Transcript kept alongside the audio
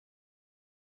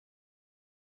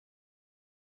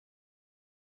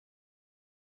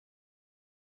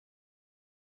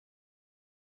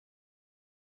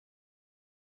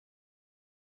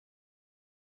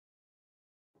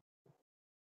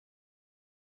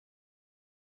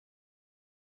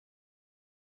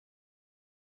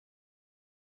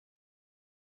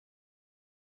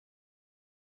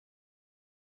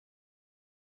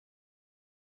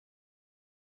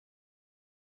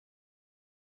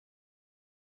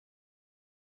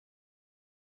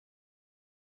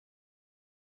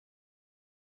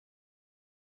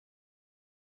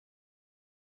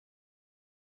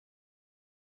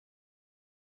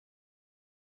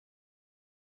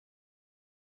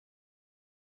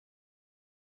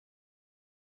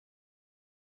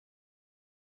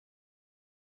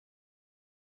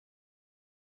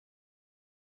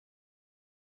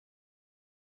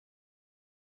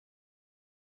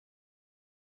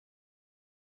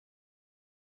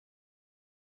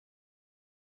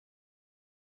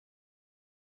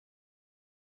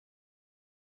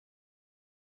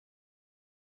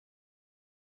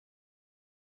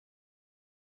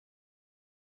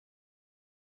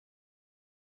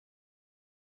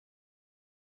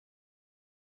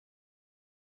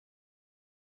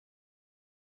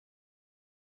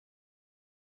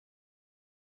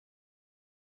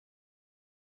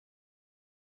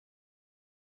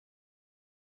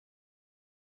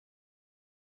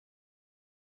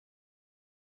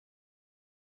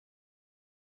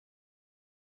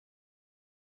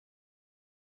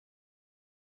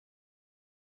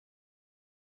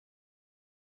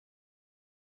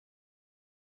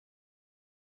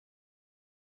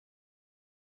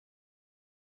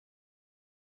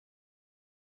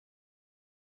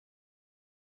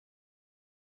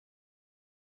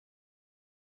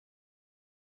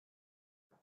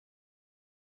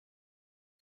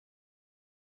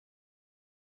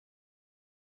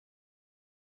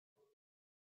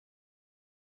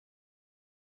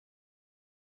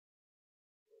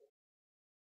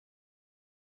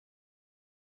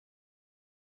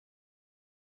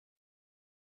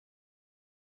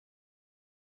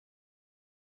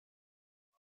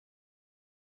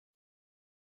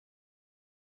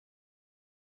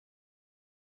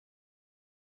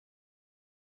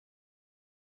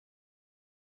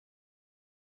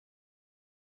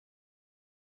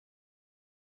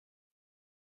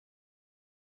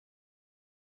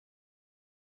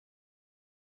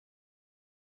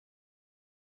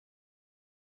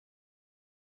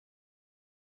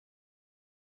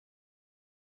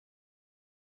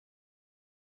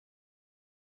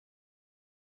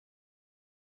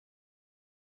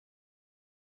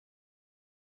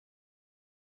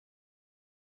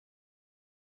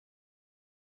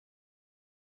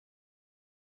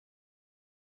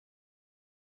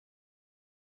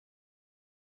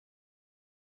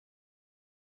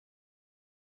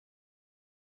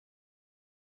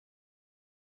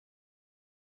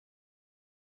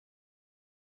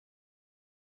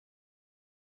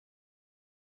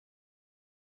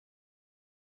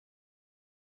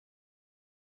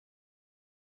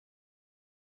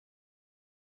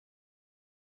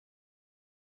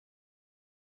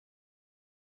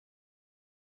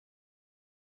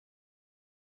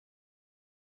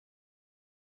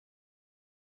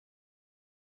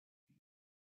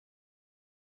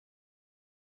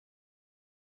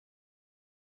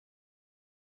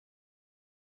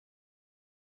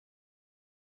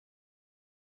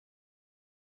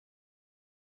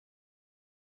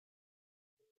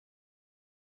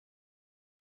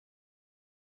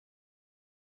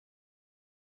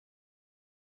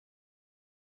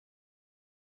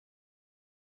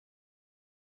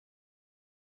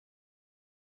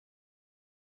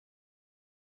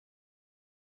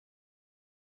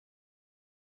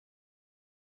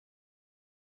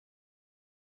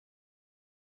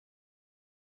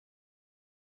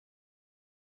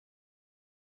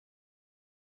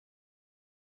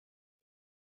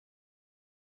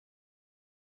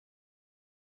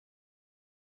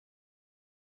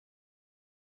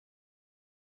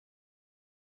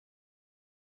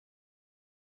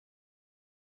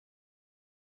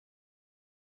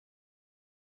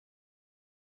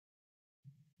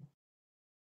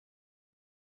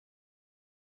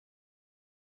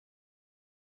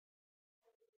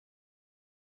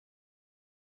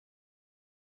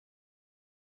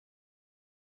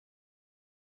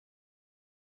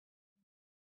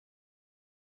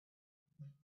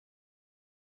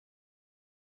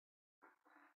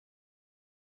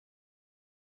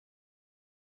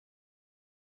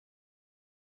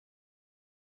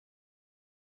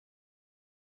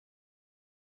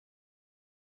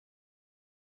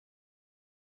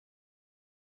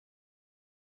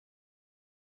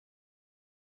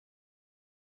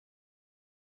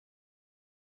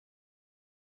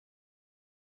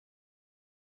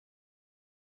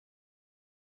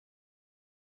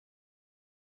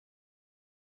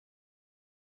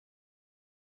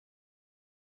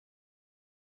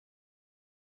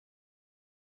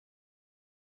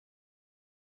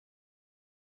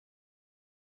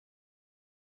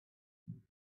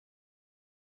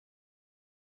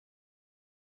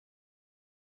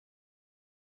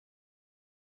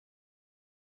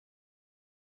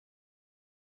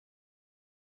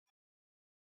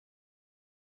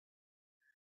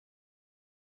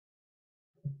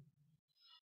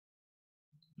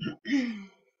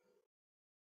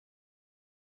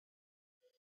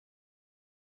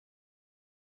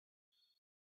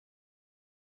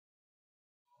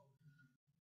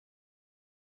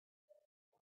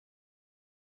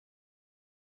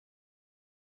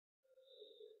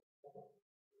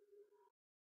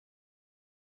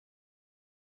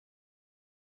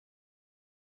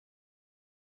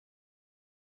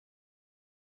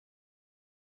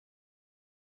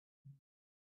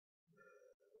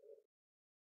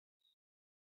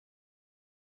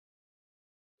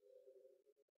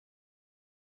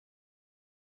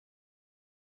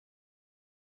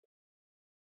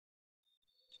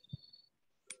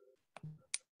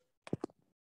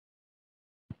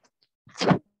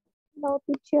Hello,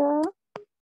 teacher.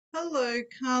 Hello,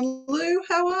 Carlu.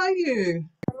 How are you?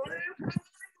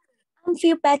 I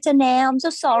feel better now. I'm so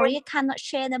sorry. I cannot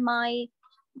share my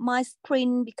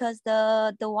screen because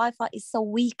the Wi-Fi is so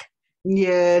weak.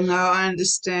 Yeah, no, I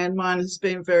understand. Mine has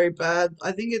been very bad.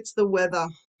 I think it's the weather.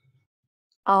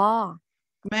 Oh,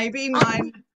 Maybe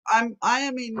mine. I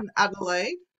am in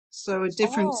Adelaide, so a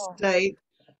different oh. state.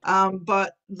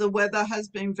 But the weather has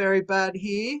been very bad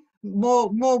here.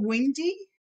 More windy.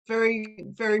 Very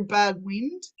bad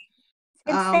wind.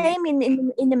 And Um, same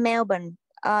in the Melbourne.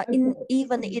 In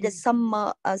even in the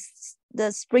summer,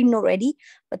 the spring already,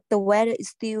 but the weather is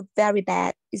still very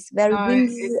bad. It's very no,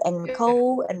 windy and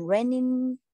cold and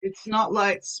raining. it's not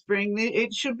like spring.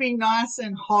 It should be nice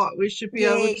and hot. We should be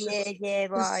able Yeah, to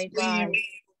right, sleep. right.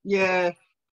 Yeah.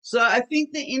 So I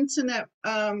think the internet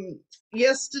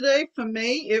yesterday for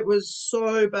me it was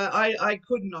so bad. I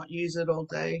could not use it all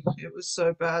day. It was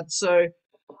so bad. So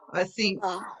I think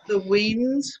Oh. the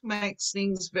wind makes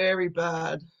things very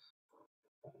bad.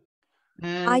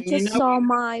 I And just saw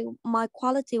my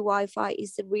quality Wi-Fi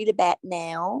is really bad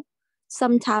now.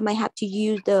 Sometimes I have to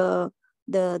use the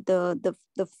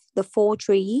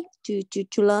 4G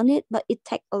to learn it, but it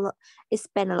take a lot. It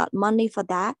spend a lot of money for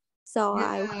that, so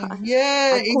yeah,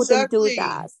 I couldn't do exactly.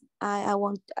 that.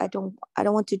 I don't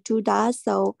want to do that.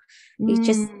 So it's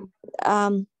just Mm.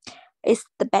 um it's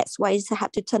the best way is to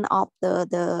have to turn off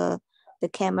the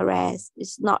cameras.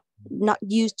 It's not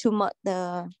use too much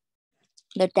the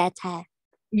data.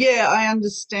 Yeah, I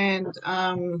understand.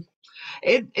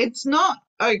 It's not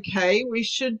okay. We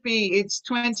should be. It's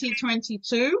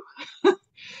 2022.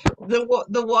 The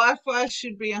Wi-Fi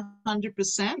should be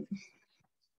 100%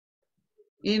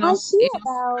 I hear In about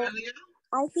Australia.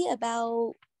 I hear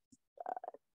about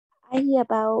I hear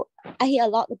about I hear a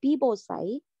lot of people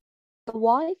say the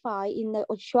Wi-Fi in the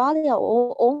Australia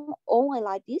only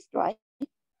like this, right?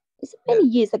 It's Yeah. many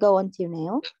years ago until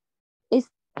now. It's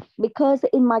because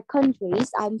in my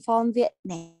countries I'm from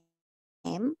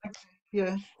Vietnam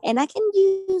Yeah, and I can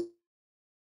use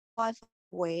Wi-Fi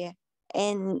where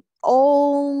and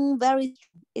all very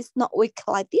it's not weak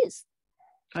like this.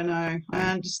 I know.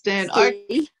 I understand.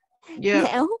 See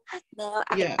Yeah, now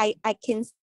yeah. I can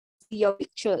see your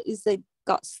picture is a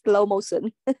got slow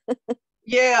motion.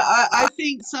 Yeah, I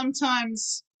think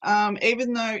sometimes,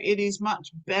 even though it is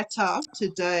much better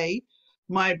today,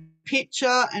 my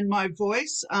picture and my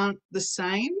voice aren't the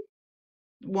same.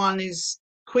 One is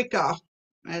quicker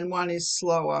and one is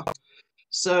slower.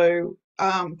 So,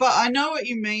 but I know what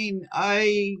you mean.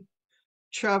 I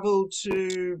travel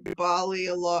to Bali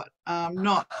a lot.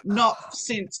 Not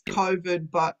since COVID,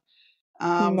 but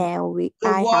Now the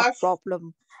I have wife.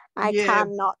 problem. I Yeah.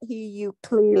 cannot hear you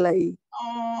clearly.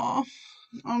 Oh,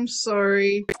 I'm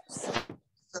sorry.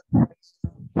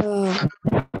 Uh,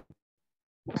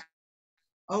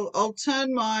 I'll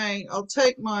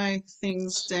take my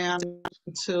things down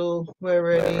until we're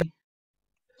ready.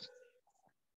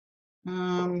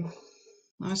 Um,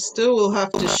 I still will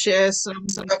have to share some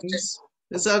things.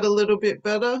 Is that a little bit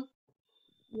better?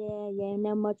 yeah,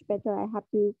 now much better. I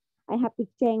have to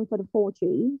change for the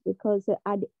 4G because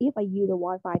if I use the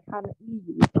Wi-Fi, I cannot use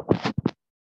it.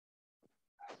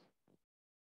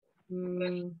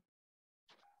 Mm,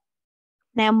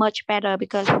 Now much better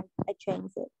because I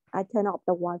changed it. I turn off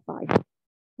the Wi-Fi.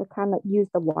 I cannot use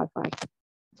the Wi-Fi.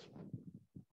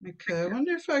 okay, I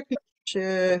wonder if I could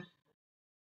share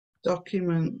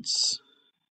documents.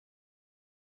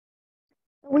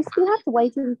 We still have to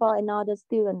waiting for another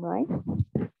student, right?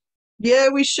 Yeah,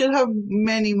 we should have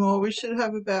many more. We should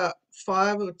have about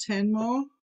 5 or 10 more.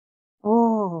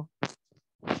 Oh,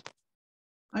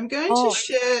 I'm going to oh,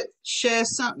 share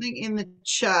something in the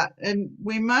chat, and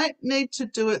we might need to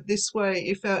do it this way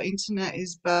if our internet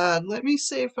is bad. Let me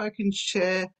see if I can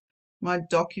share my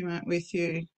document with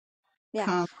you. yeah.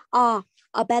 Can't.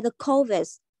 About the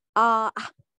COVID. Uh,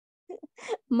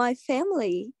 my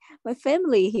family, my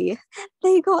family here,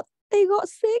 they got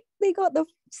sick. They got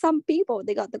some people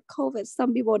they got the COVID,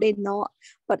 some people they not,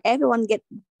 but everyone get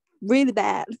really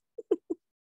bad.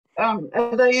 Are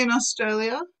they in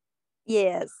Australia?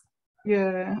 Yes.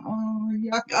 Yeah. Oh,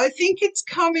 yuck. I think it's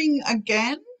coming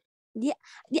again. Yeah,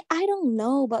 yeah. I don't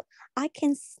know, but I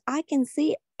can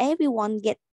see everyone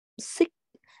get sick,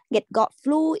 get got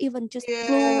flu, even just Yeah.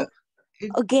 flu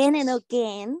It again and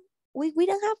again. We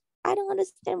don't have. I don't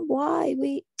understand why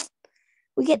we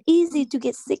get easy to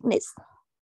get sickness.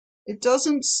 it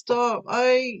doesn't stop.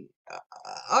 I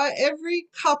every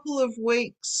couple of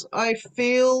weeks I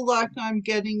feel like I'm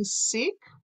getting sick.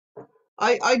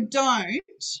 I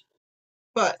don't,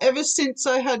 but ever since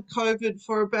I had COVID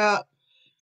for about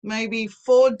maybe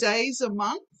 4 days a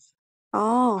month,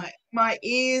 Oh. my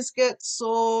ears get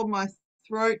sore, my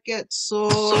throat gets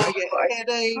sore, I get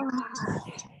headache,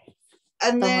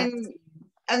 and Oh,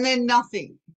 then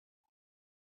nothing.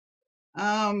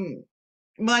 Um,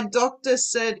 my doctor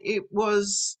said it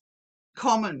was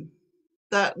common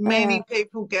that uh, many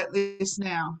people get this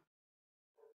now,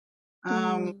 um,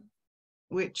 mm,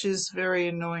 which is very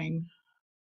annoying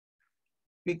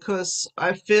because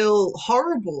I feel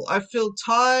horrible. I feel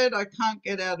tired. I can't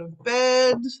get out of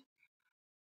bed.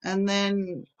 And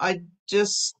then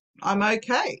I'm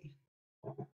okay.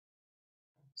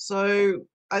 So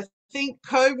I think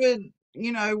COVID,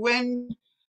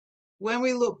 when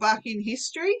we look back in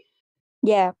history,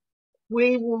 yeah.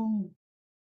 we will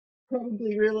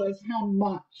probably realize how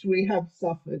much we have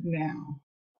suffered now.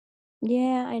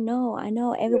 Yeah, I know. I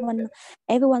know.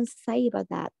 Everyone say about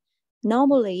that.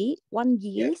 Normally, one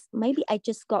Yeah. year, maybe I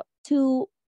just got two,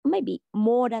 maybe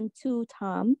more than two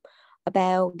times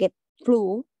about get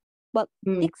flu. But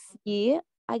Mm, this year,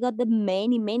 I got the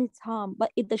many time.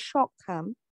 But in the short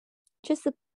time, just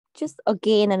just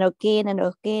again and again and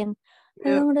again. I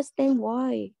yeah, don't understand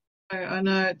why. I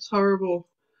know it's horrible.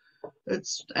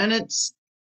 It's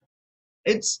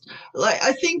like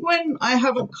I think when I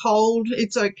have a cold,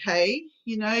 it's okay.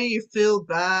 You feel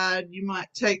bad, you might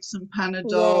take some Yeah,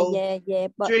 Panadol, yeah.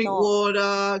 But drink no.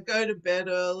 water, go to bed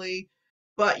early,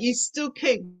 but you still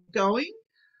keep going.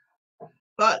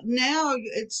 But now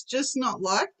it's just not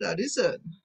like that, is it?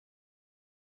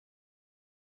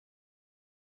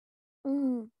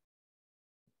 Mm,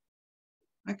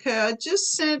 Okay, I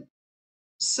just sent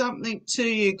something to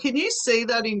you. Can you see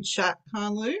that in chat,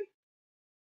 Kanlu?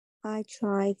 I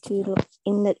try to look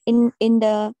in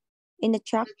the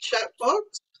chat The chat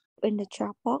box?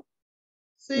 box.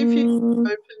 See if you Mm, can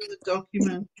open the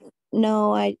document.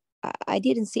 no, I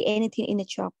didn't see anything in the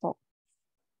chat box.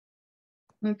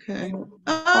 Okay. Mm.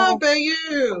 Ah, Oh,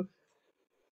 Bayu.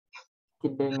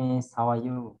 Good day, miss. How are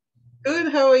you?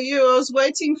 Good, how are you? I was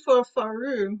waiting for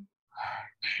Faru.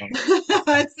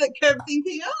 I kept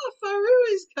thinking, oh,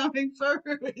 Faru is coming,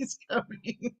 Faru is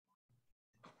coming.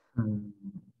 Hmm.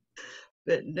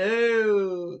 But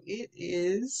no, it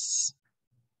is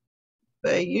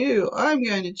Bayu. I'm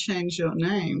going to change your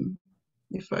name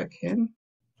if I can.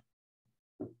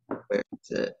 Where is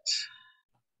it?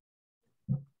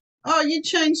 Oh, you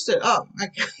changed it. Oh,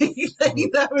 okay.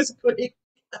 That was quick.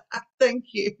 Thank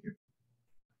you.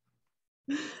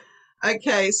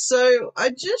 Okay, so I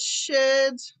just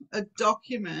shared a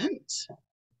document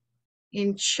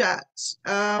in chat.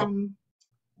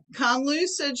 Kanlu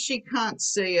said she can't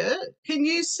see it. Can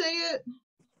you see it,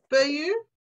 Bayu?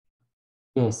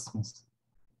 Yes, miss.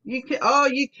 You can. Oh,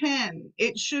 you can.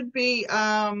 It should be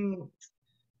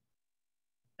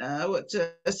what's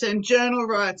it? It's in journal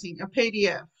writing, a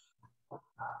PDF.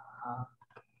 Uh,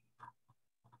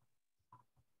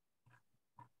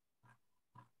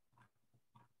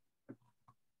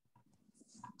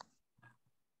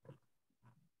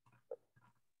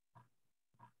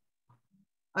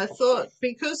 I thought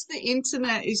because the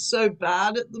internet is so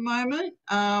bad at the moment,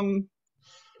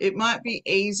 it might be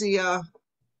easier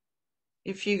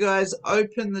if you guys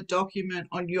open the document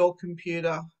on your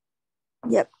computer.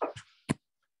 yep.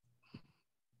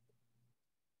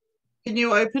 Can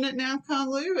you open it now,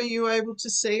 Kanlu? Are you able to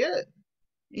see it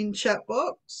in chat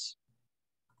box?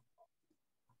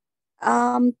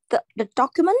 The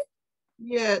document.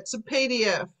 Yeah, it's a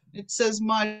PDF. It says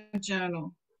my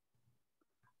journal.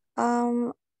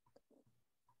 Um,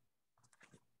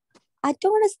 I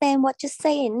don't understand what you're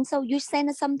saying. So you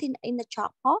send something in the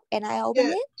chat box and I open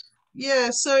Yeah, it. yeah.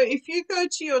 So if you go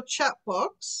to your chat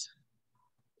box,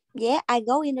 Yeah, I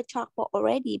go in the chat box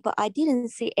already, but I didn't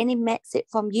see any message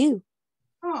from you.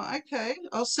 oh, okay.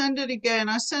 I'll send it again.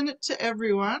 I send it to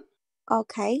everyone.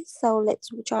 Okay, so let's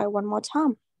try one more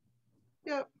time.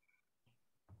 Yep,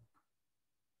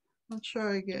 I'll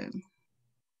try again.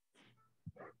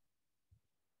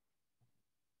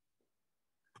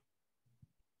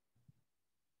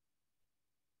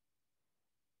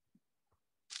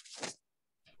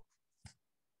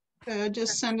 Okay, I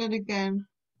just sent it again.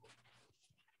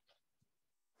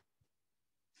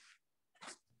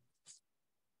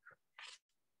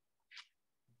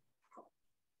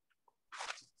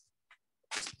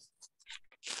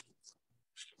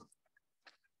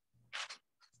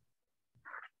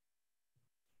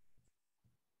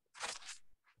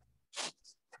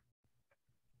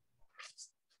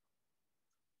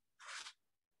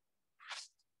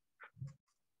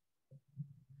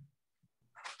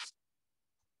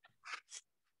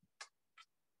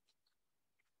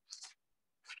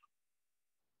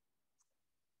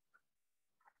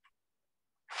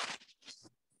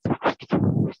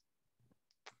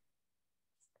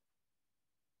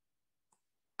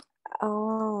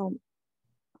 Oh,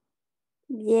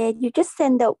 yeah, you just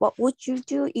send out what would you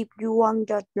do if you won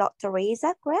the lottery, is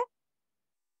that correct?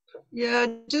 Yeah,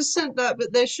 I just sent that,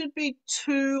 but there should be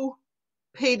 2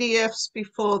 PDFs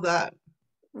before that.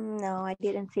 No, I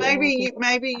didn't see Maybe anything.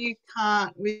 maybe you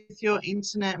can't with your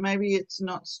internet. Maybe it's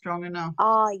not strong enough.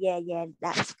 Oh, yeah,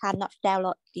 that cannot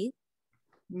download this.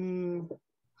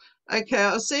 Okay,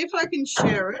 I'll see if I can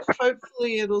share it.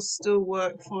 Hopefully it'll still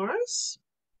work for us.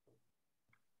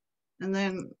 And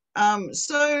then,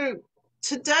 so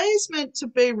today's meant to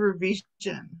be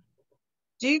revision.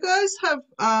 Do you guys have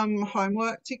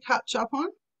homework to catch up on?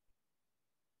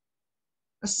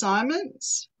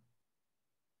 Assignments?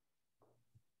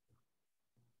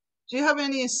 Do you have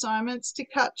any assignments to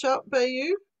catch up, Bayu?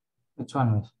 Which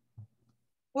one, Miss?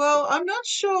 Well, I'm not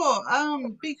sure.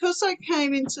 Because I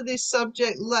came into this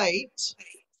subject late,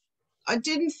 I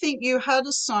didn't think you had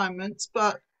assignments,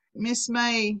 but Miss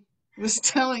May was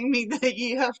telling me that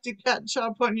you have to catch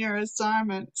up on your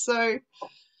assignment. So,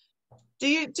 do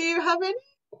you have any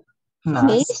for No,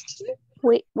 Me? this?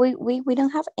 We don't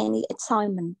have any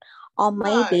assignment. Or No,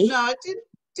 maybe. I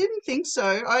didn't think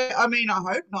so. I mean, I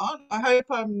hope not. I hope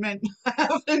I'm meant I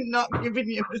haven't not given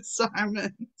you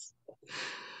assignments.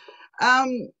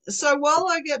 So while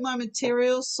I get my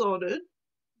materials sorted,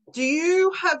 do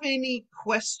you have any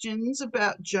questions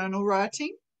about journal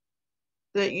writing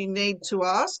that you need to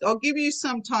ask? I'll give you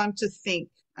some time to think,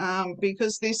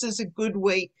 because this is a good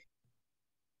week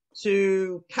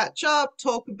to catch up,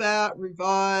 talk about,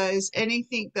 revise,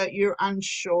 anything that you're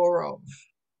unsure of,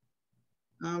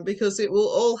 because it will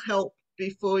all help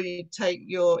before you take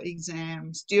your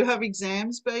exams. Do you have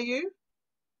exams, Bayu?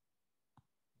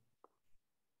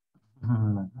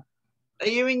 Hmm. Are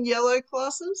you in yellow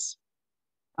classes?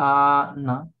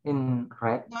 No, in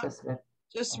red, No, just red.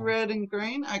 just red and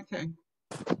green? Okay.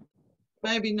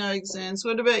 Maybe no exams.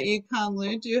 What about you,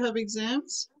 Kanlu? Do you have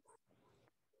exams?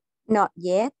 Not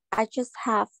yet. I just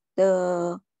have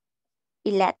the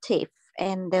elective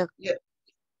and Yeah,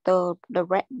 the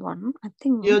red one, I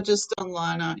think. you're just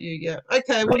online, aren't you? Yeah.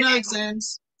 Okay, well, no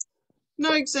exams.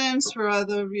 No exams for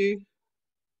either of you.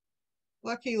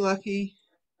 Lucky, lucky.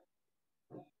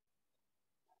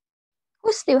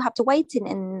 We still have to wait in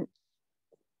and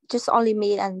just only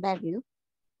me and value.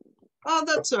 Oh,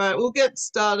 that's all right. We'll get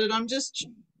started. I'm just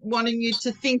wanting you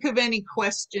to think of any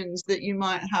questions that you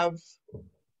might have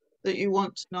that you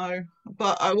want to know.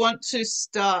 But I want to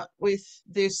start with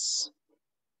this.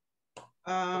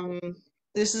 Um,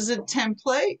 this is a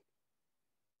template.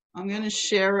 I'm going to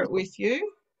share it with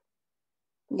you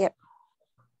Yep.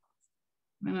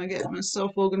 when I get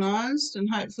myself organized, and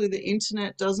hopefully the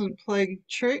internet doesn't play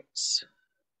tricks.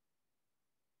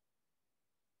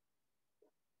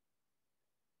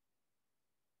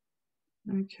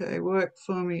 Okay, work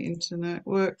for me, internet,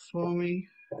 work for me.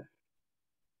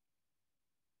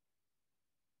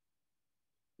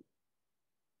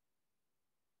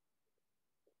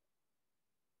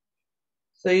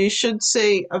 So you should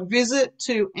see a visit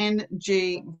to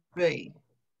NGV.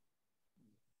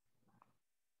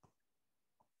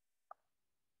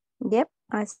 Yep,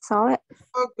 I saw it.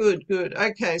 Oh, good, good.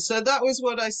 Okay, so that was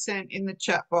what I sent in the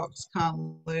chat box,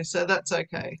 Carly, so that's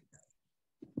okay.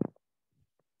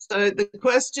 So the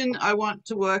question I want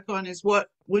to work on is what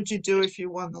would you do if you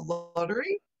won the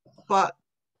lottery? But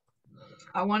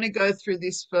I want to go through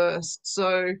this first.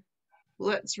 So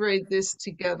let's read this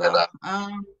together.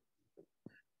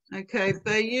 Okay,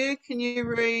 Bayu, can you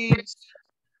read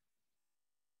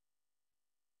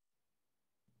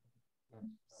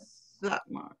that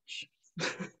much?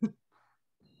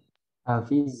 A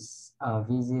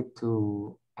visit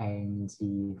to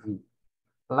NGV.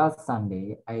 Last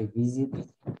Sunday, I visited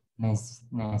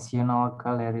National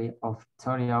Gallery of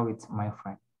Victoria with my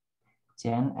friend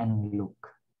Jen and Luke.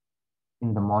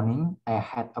 In the morning, I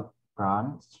had a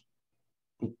brunch.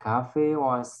 The cafe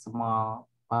was small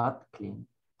but clean.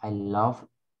 I loved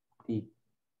the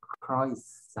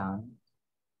croissant.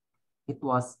 It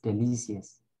was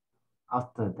delicious.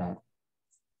 After that,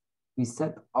 we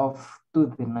set off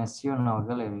to the National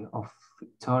Gallery of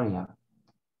Victoria.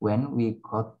 When we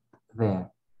got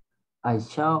there, I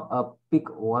saw a big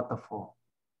waterfall.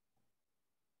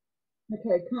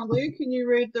 Okay, Carlu, can you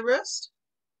read the rest?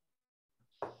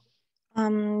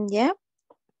 Yeah.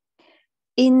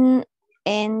 In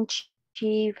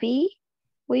NGV,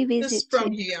 we Just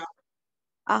from visited here.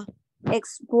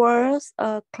 explores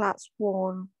a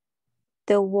classroom.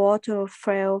 The water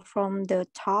fell from the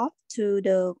top to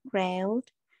the ground.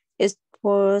 It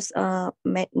was a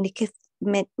magnificent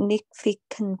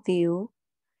view.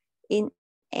 In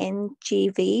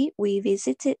NGV, we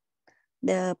visited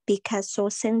the Picasso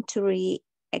Century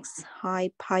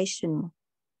exhibition.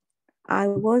 I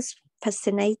was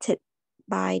fascinated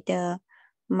by the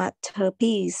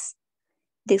masterpiece.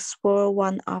 This was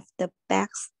one of the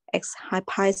best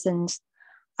exhibitions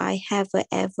I have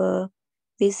ever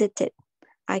visited.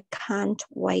 I can't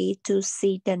wait to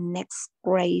see the next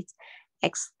great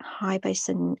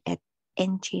exhibition at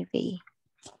NGV.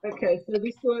 Okay, so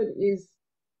this word is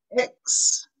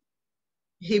exhibition.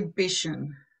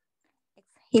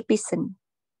 Exhibition.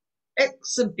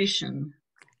 Exhibition.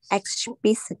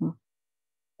 Exhibition.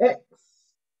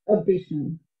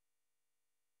 Exhibition.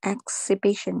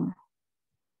 Exhibition.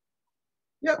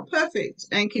 Yep, perfect.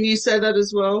 And can you say that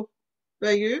as well,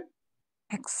 Bayu?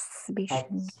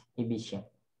 Exhibition. Exhibition.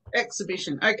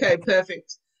 Exhibition. Okay,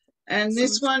 perfect. And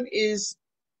this one is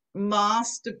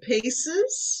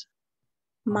masterpieces.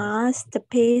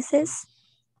 Masterpieces.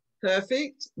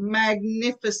 Perfect.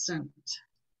 Magnificent.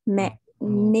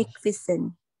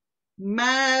 Magnificent.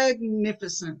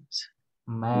 Magnificent. Magnificent.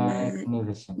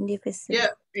 Magnificent. Yeah,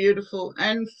 beautiful.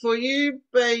 And for you,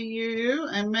 Bayu,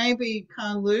 and maybe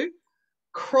Kanlu,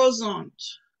 croissant.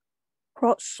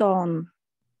 Croissant.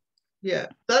 Yeah,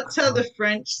 that's how the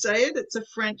French say it. It's a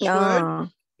French word.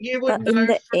 You would but in know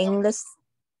the from, English,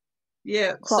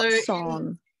 yeah. croissant.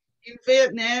 So in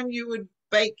Vietnam, you would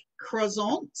bake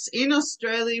croissants. In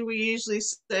Australia, we usually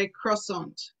say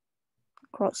croissant.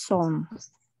 Croissant.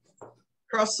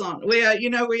 Croissant. We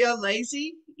are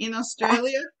lazy in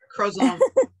Australia. Croissant.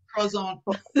 Croissant.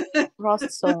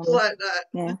 Croissant. Like that.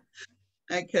 Yeah.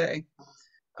 Okay.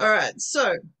 All right.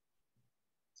 So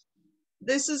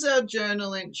this is our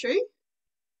journal entry.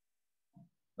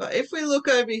 But if we look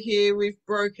over here, we've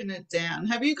broken it down.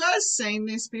 Have you guys seen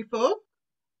this before?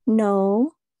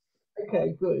 No.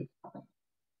 Okay, good.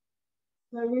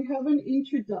 So we have an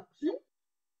introduction,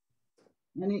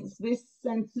 and it's this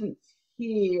sentence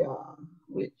here,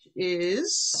 which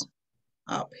is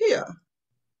up here.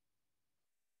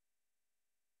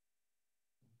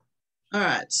 All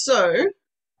right, so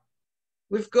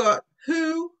we've got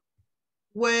who,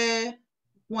 where,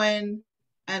 when,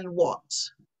 and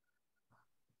what.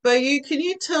 But can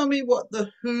you tell me what the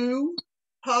who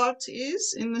part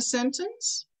is in the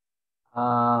sentence?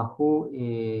 Who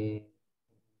is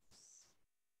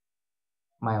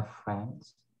my friend?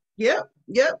 Yep.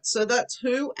 So that's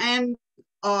who and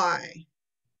I.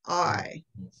 I.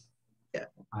 Yes.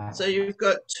 Yeah. So you've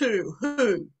got two.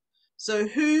 Who? So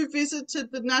who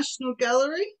visited the National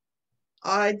Gallery?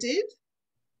 I did.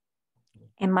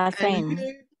 And my And friend.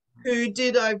 who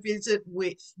did I visit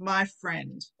with? My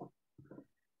friend.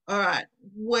 All right.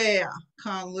 Where,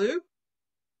 Kanlu?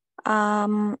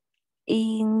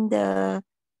 In the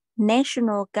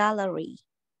National Gallery.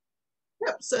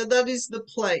 Yep. So that is the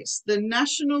place. The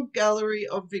National Gallery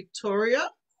of Victoria.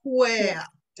 Where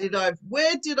did I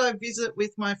visit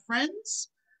with my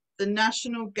friends? The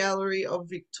National Gallery of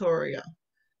Victoria.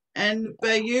 And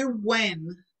Bayu,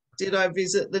 when did I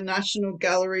visit the National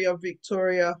Gallery of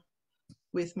Victoria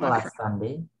with my friend? Last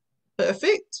Sunday.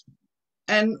 Perfect.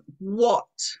 And what?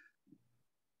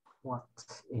 What?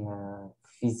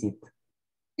 Visit.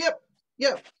 Yep.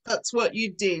 That's what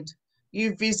you did.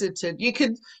 You visited. You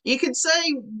could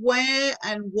say where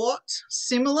and what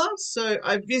similar. So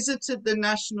I visited the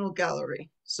National Gallery.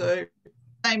 So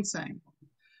same.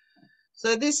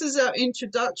 So this is our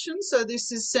introduction. So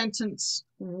this is sentence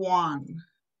 1.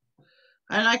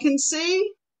 And I can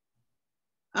see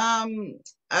a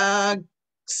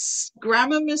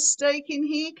grammar mistake in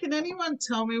here. Can anyone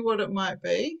tell me what it might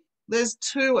be? There's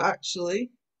 2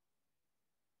 actually.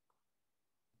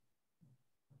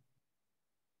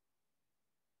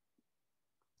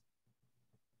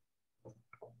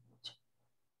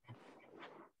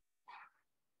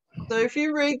 So if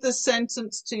you read the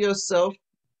sentence to yourself,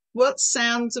 what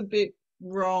sounds a bit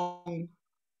wrong?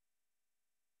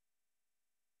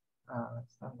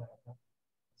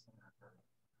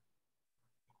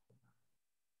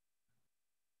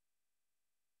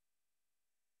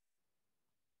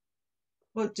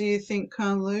 What do you think,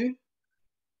 Kanlu?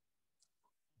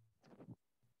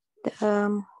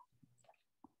 The,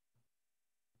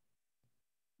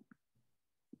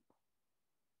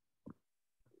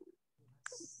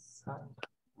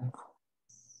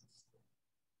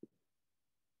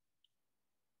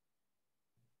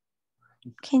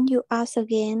 can you ask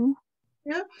again?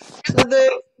 Yeah.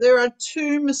 So there are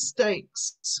two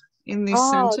mistakes in this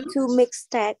sentence. Two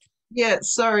mistakes. Yeah,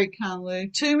 sorry,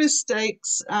 Kanlu. Two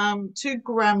mistakes, two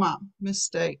grammar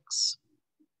mistakes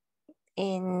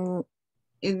In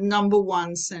number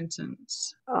one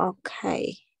sentence.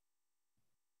 okay.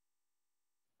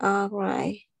 All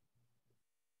right.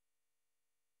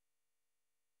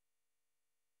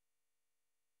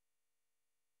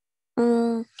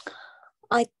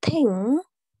 I think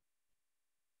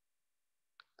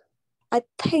I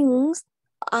think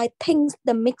I think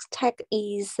the mistake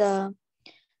is the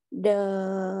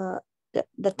the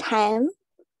time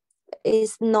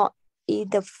is not in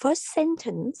the first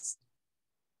sentence.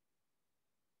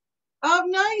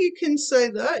 No, you can say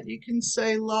that. You can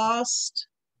say last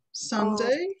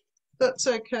Sunday. That's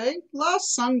okay.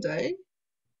 Last Sunday.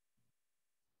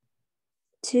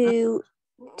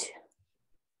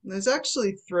 There's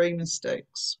actually three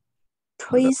mistakes.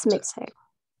 Please mistake.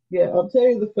 Yeah, I'll tell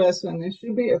you the first one. There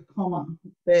should be a comma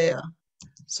there.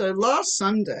 So last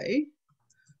Sunday,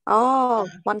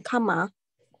 one comma.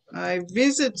 I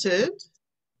visited.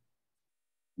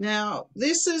 Now,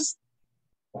 this is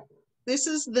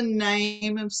the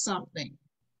name of something.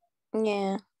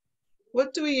 Yeah.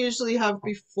 What do we usually have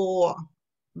before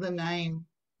the name?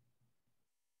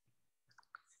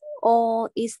 Or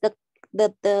is the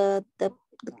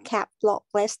cap block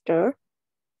letter?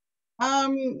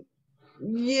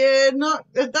 Yeah, not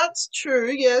that's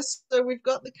true. Yes. So we've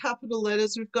got the capital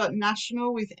letters. We've got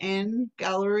National with N,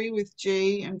 Gallery with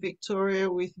G, and Victoria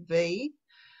with V.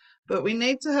 But we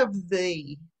need to have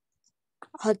the.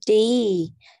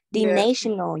 The Yeah.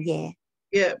 national, yeah.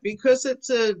 Yeah, because it's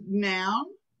a noun,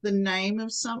 the name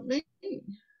of something,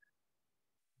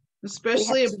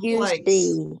 especially a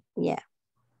place. Yeah.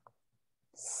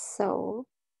 So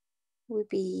will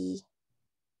be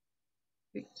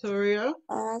Victoria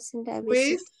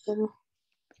with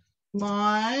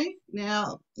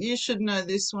now you should know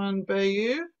this one,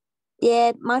 Bayu.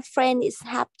 Yeah, my friend is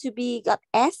have to be got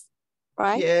S,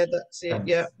 right? Yeah, that's it. Friends.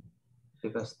 Yeah.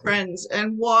 Because friends.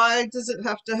 And why does it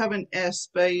have to have an S,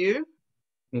 Bayu?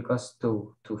 Because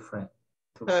two friends.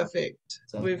 Perfect.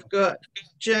 Jane. We've got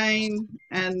Jane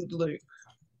and Luke.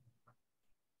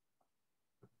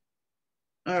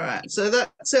 All right, so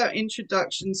that's our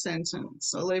introduction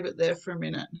sentence. I'll leave it there for a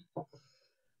minute.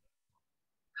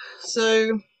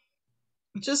 So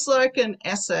just like an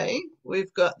essay,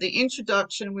 we've got the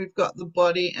introduction, we've got the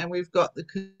body, and we've got the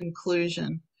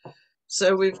conclusion.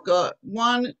 So we've got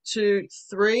 1, 2,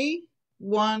 3,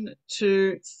 1,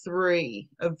 2, 3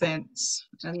 events,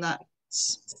 and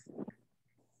that's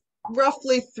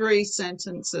roughly 3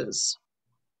 sentences.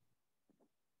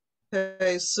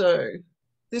 Okay, so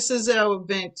this is our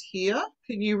event here.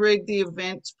 Can you read the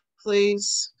event,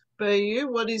 please,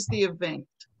 Bayu? What is the event?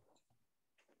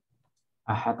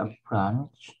 I had a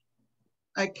brunch.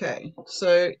 Okay,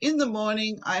 so in the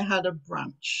morning, I had a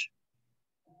brunch.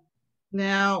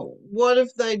 Now, what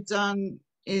have they done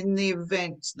in the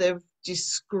event? They've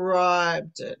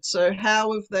described it. So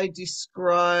how have they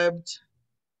described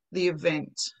the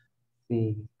event?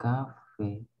 The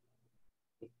cafe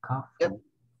Yep.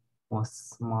 was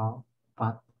small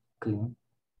but clean.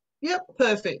 Yep,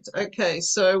 perfect. Okay,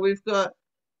 so we've got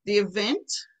the event,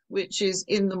 which is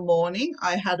in the morning.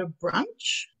 I had a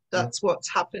brunch. That's what's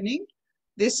happening.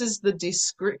 This is the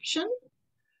description.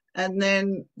 And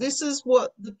then this is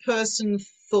what the person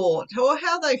thought or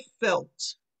how they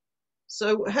felt.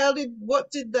 So what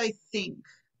did they think,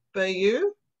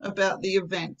 Bayu, about the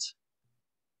event?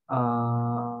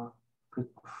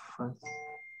 Breakfast.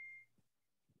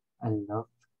 I loved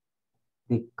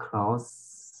the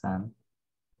croissant.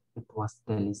 It was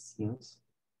delicious.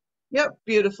 Yep,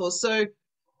 beautiful. So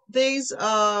these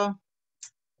are,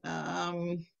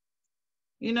 the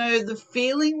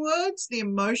feeling words, the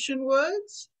emotion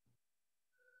words.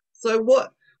 So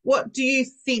what do you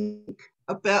think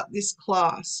about this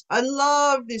class? I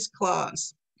love this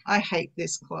class. I hate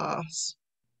this class.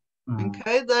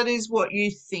 Okay, that is what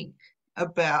you think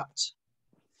about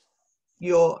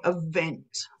your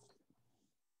event.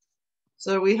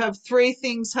 So we have 3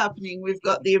 things happening. We've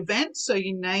got the event, so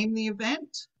you name the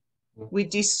event. We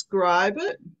describe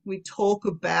it, we talk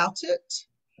about it,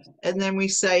 and then we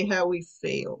say how we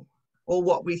feel or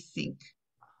what we think.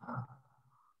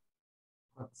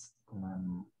 What's the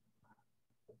name?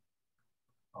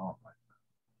 Oh my.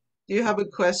 Do you have a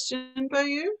question,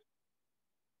 Bayu?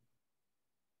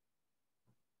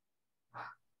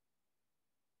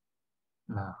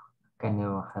 No. Can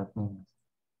you help me?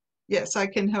 Yes, I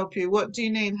can help you. What do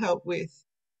you need help with?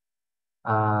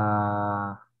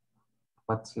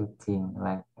 What you think?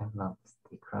 Like I love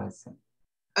the croissant.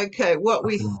 Okay, what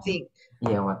we What the- think.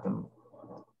 Yeah, what the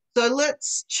So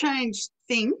let's change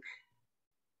think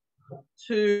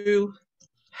to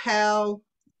how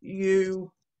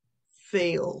you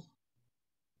feel.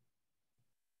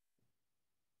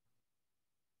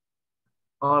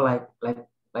 Oh,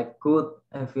 like good.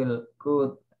 I feel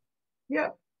good.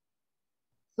 Yeah.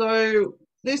 So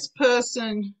this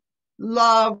person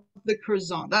loved the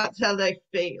croissant. That's how they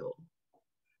feel.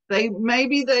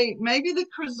 Maybe the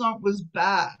croissant was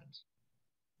bad,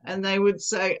 and they would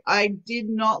say, I did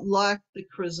not like the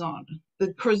croissant.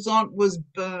 The croissant was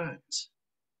burnt.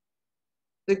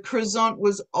 The croissant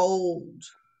was old.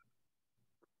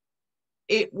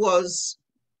 It was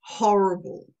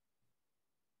horrible.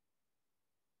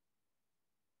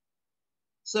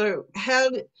 So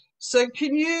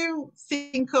can you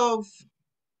think of,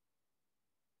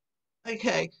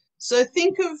 okay, so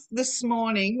think of this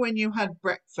morning when you had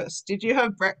breakfast. Did you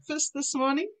have breakfast this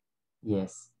morning?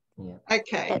 Yes. Yeah.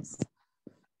 Okay. Yes.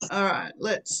 All right,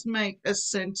 let's make a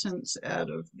sentence out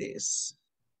of this.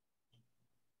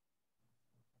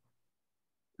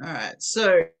 All right,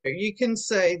 so you can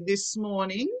say this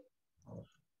morning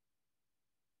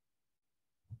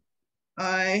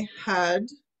I had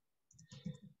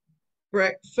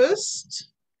breakfast.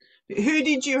 Who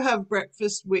did you have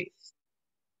breakfast with?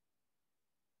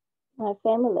 My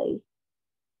family.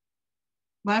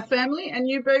 My family, and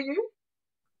you, Bogu?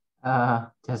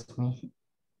 Just me.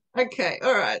 Okay,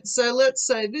 all right. So let's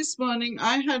say this morning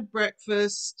I had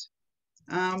breakfast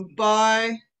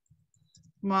by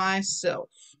myself.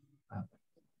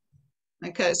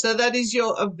 Okay, so that is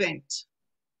your event.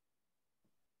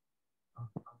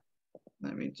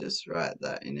 Let me just write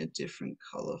that in a different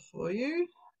color for you.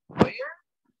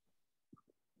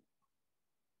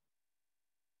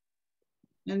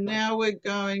 And now we're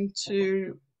going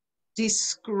to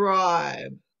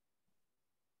describe.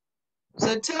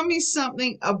 So tell me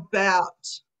something about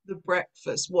the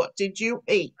breakfast. What did you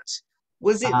eat?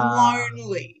 Was it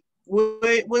lonely?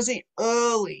 Was it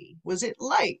early? Was it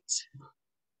late?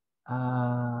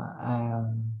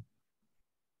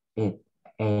 It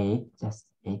ate, just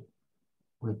ate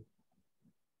with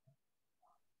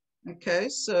Okay,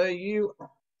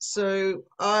 so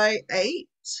I ate.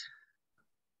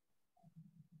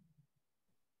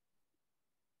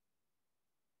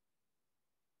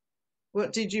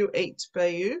 What did you eat,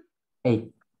 Bayu?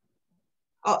 eight,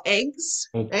 Oh, eggs.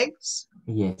 eight. Eggs.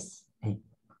 Yes, eight.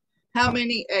 How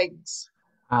many eggs?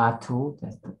 Two,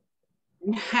 just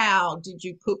And how did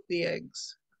you cook the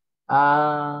eggs?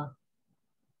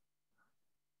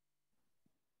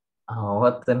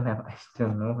 What the name? I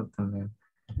don't know what the name.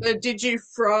 So did you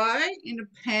fry in a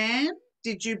pan?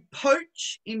 Did you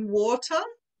poach in water?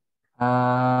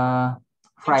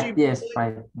 Fried, you yes,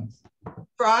 fried. Yes.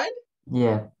 Fried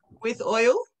Yeah, with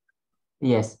oil?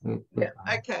 yes, with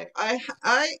Okay,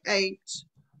 I ate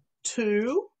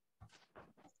 2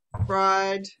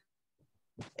 fried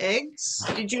eggs.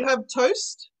 Did you have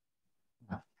toast?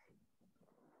 No.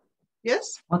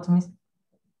 Yes? What means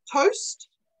Toast?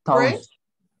 Bread? toast?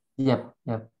 Yep,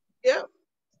 yep. Yep.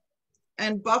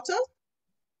 And butter?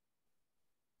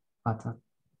 Butter.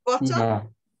 Butter? Yeah,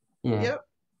 yeah. Yep.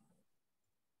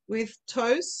 With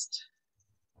toast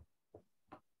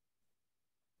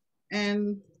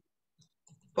and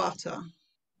butter.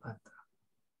 Butter.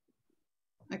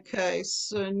 Okay,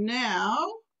 so now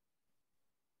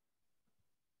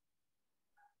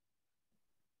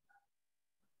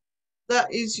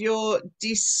that is your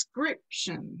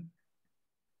description.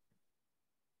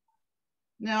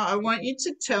 Now I want you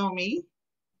to tell me,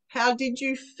 how did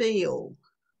you feel?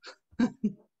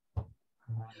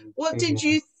 What did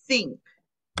you think?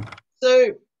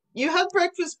 So you had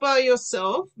breakfast by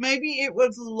yourself. Maybe it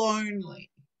was lonely,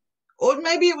 or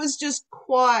maybe it was just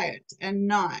quiet and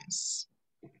nice.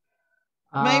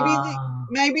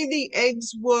 Maybe the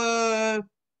eggs were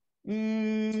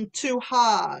too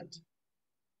hard.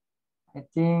 I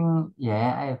think,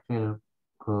 yeah, I feel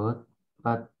good,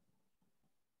 but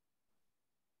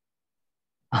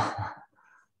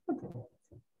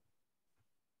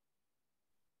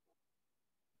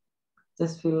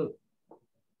just feel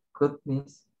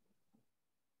goodness.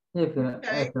 I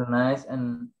Okay, feel nice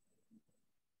and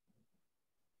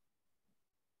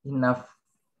enough,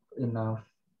 enough,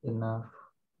 enough,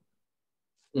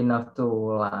 enough to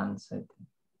lunch. I think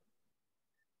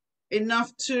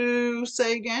enough to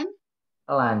say again.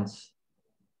 lunch.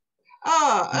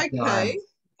 Ah, Okay, okay. lunch.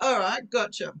 All right,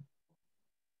 gotcha.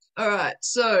 All right,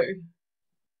 so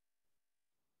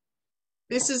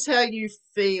This is how you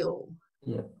feel.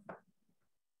 Yeah.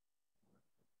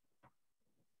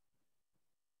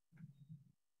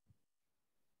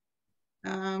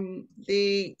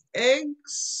 The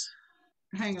eggs,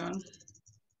 hang on.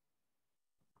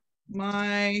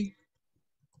 My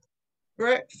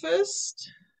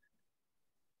breakfast.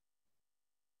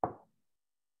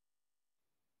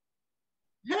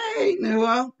 Hey,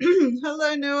 Noah.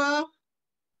 Hello, Noah.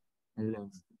 Hello.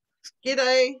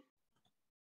 G'day.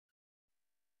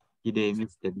 G'day,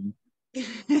 Mr. D.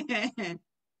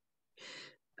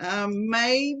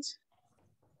 Made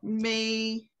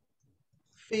me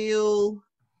feel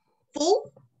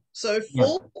full. So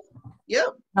full.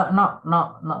 Yep.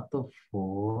 Not too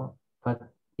full, but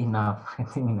enough. I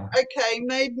think enough. Okay,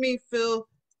 made me feel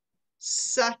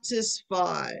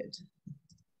satisfied.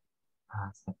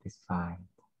 Satisfied.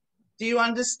 Do you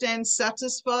understand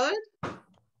satisfied?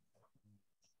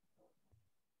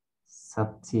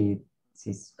 Satisfied.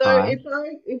 So if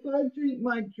I drink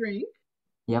my drink,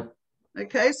 Yep.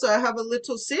 okay, so I have a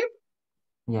little sip.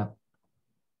 Yep.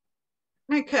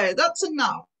 Okay, that's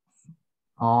enough.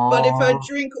 Oh. But if I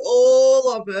drink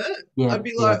all of it, yeah, I'd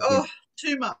be like, yeah, oh,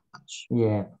 too much.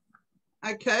 Yeah.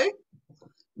 Okay.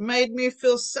 Made me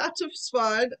feel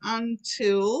satisfied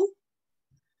until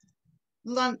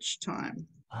lunchtime.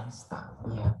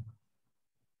 Yeah.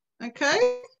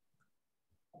 Okay.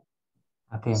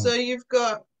 Okay. So you've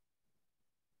got,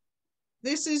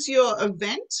 this is your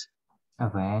event.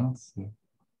 Events. Yeah.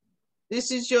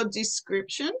 This is your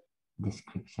description.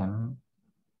 Description.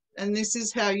 And this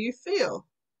is how you feel.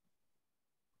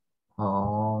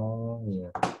 Oh,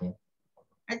 yeah. Yeah.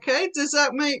 Okay. Does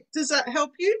that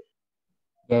help you?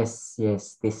 Yes,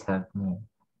 this helped me.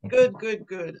 Good, good,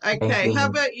 good. Okay. You, How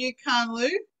about you, Kanlu?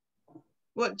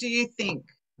 What do you think?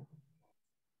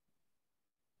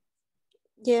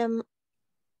 Yeah,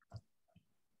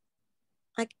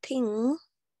 I think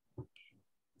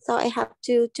so. I have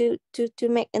to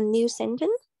make a new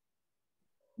sentence.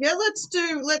 Yeah,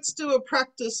 let's do a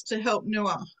practice to help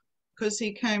Noah because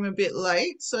he came a bit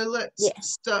late. So let's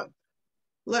start.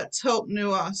 Let's help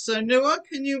Noah. So Noah,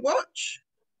 can you watch?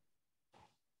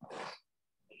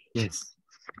 Yes.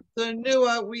 So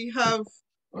Noah, we have,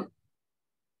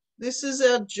 this is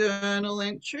our journal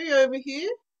entry over here.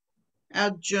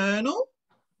 Our journal.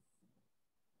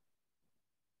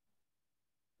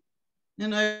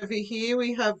 And over here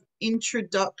we have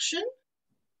introduction.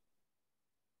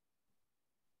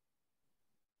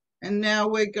 And now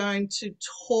we're going to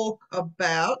talk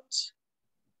about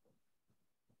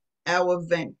our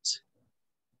event.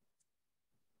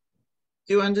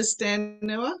 Do you understand,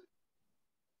 Noah?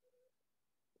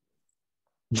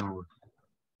 No.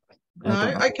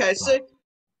 No? Okay,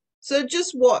 so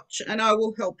just watch and I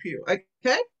will help you,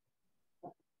 okay?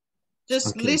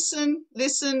 Just Okay.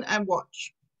 listen and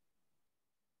watch.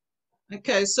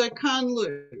 Okay, so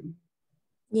Kanlu.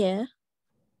 Yeah.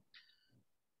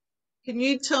 Can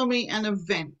you tell me an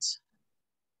event?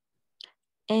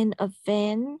 An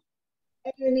event.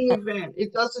 Any event.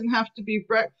 It doesn't have to be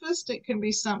breakfast. It can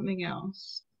be something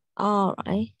else. All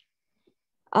right.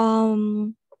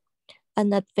 An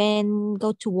event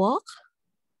go to work.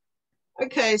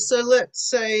 Okay, so let's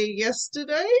say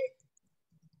yesterday.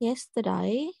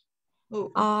 Yesterday,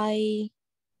 Oh, I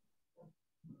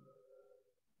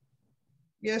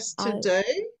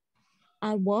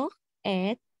work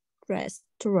at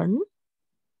restaurant.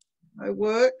 I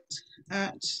worked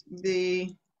at the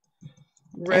At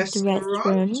the restaurant.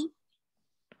 restaurant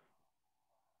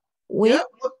with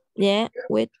Yep.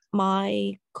 with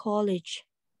my college.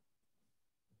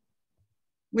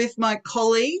 With my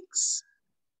colleagues.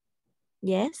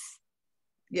 Yes.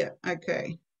 Yeah,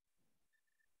 okay.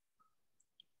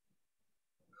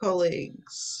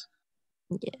 Colleagues.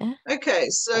 Yeah. Okay,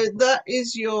 so that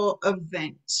is your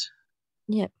event.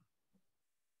 Yep.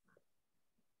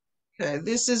 Okay,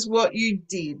 this is what you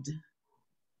did.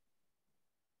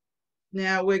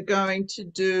 Now we're going to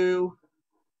do,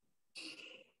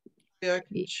 I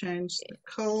can change the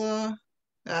color.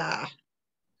 I'll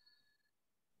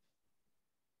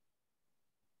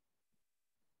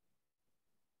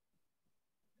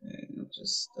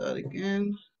just start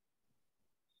again.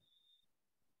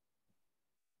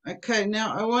 Okay,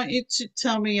 now I want you to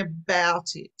tell me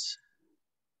about it.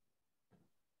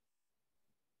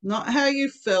 Not how you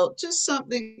felt, just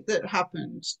something that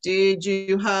happened. Did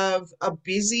you have a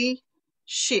busy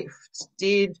shift?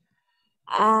 Did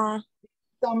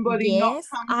somebody not yes,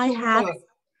 come I to have. work?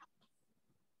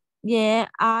 Yeah,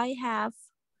 I have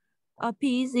a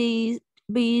busy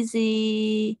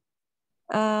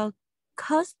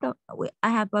custom. I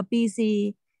have a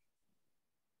busy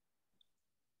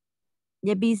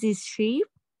The busy shift.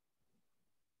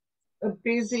 A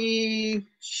busy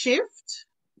shift.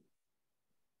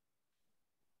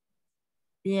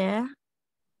 Yeah.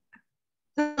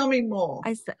 Tell me more.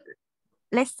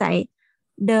 Let's say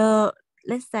the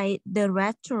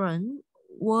restaurant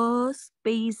was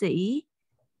busy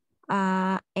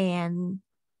and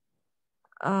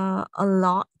a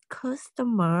lot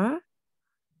customer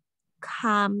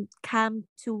come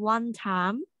to one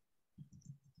time.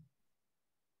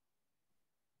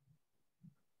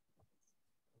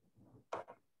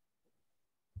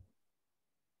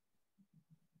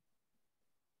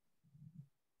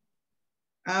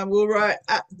 We'll write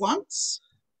at once.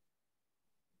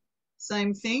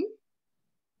 Same thing.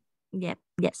 Yep.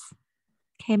 Yes.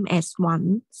 Came as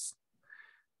once.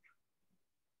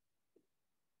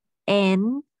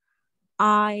 And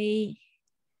I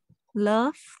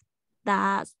love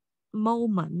that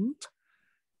moment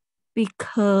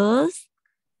because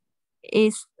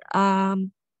it's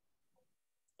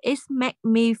make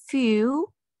me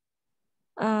feel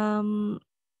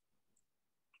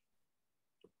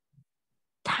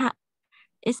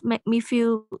it's make me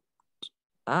feel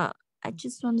I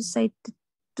just want to say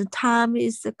the time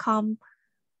is come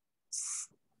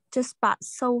just pass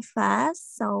so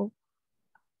fast, so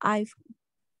I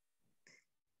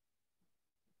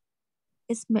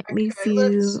it's make me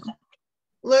feel.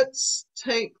 Let's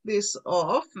take this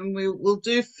off and we'll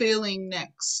do feeling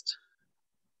next.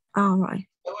 All right.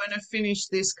 I want to finish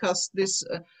this.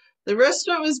 The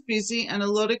restaurant was busy and a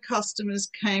lot of customers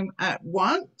came at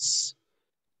once.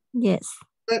 Yes.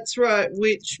 That's right,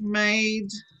 which made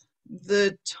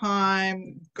the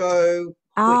time go quick.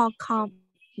 Oh, come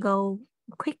go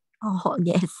quick. Oh,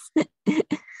 yes.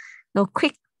 Go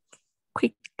quickly.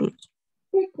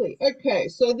 Quickly. Okay,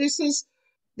 so this is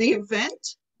the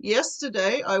event.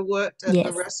 Yesterday, I worked at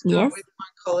the restaurant with my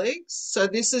colleagues. So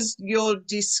this is your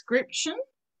description.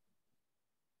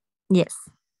 Yes.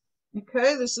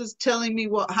 Okay, this is telling me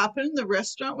what happened. The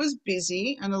restaurant was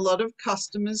busy and a lot of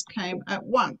customers came at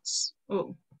once.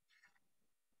 Oh,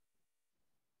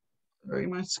 sorry,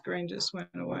 my screen just went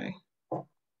away.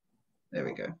 There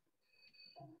we go.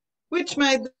 Which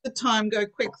made the time go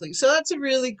quickly. So that's a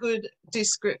really good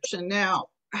description. Now,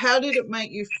 how did it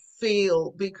make you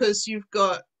feel? Because you've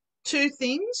got two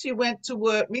things. You went to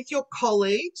work with your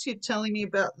colleagues. You're telling me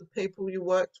about the people you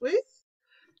worked with.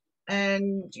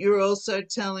 And you're also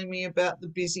telling me about the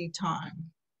busy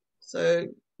time. So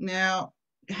now,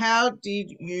 how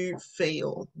did you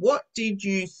feel? What did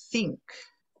you think?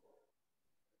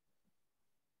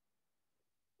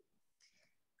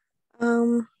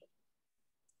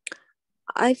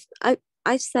 I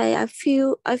say I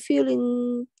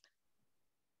feeling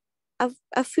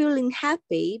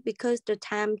happy because the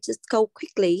time just go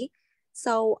quickly,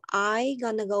 so I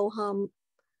gonna go home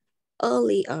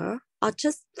earlier, or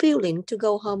just feeling to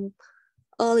go home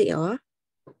earlier.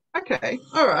 Okay,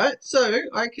 all right. So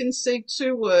I can see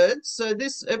two words. So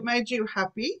it made you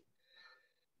happy.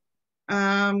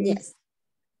 Yes.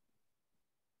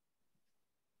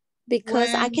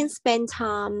 Because I can spend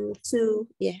time to,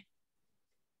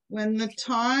 when the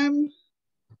time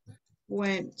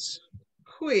went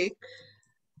quick,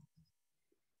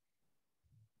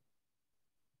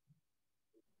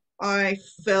 I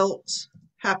felt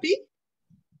happy.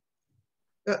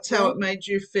 That's how it made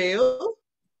you feel.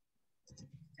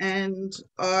 And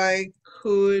I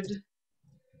could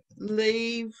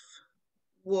leave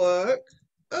work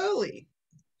early.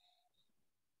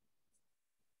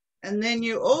 And then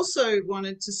you also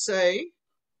wanted to say,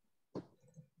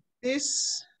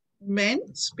 this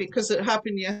meant, because it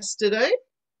happened yesterday,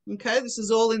 okay, this is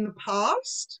all in the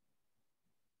past.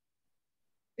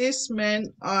 This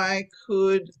meant I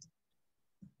could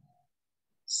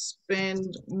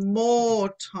spend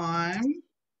more time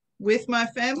with my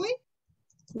family.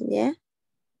 Yeah.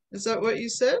 Is that what you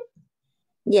said?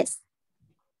 Yes.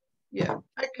 Yeah.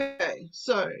 Okay.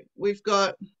 So we've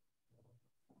got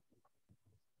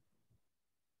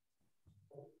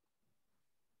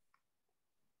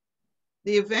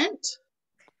the event,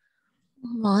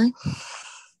 Right.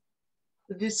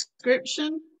 the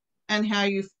description, and how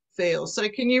you feel. So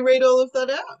can you read all of that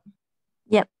out?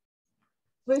 Yep.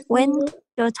 When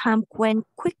the time went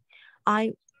quick,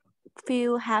 I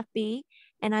feel happy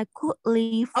and I could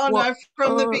leave work. No,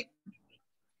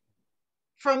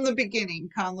 from the beginning,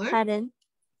 Kanlu. Pardon?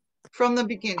 From the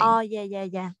beginning. Oh,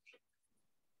 yeah.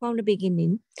 From the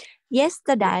beginning.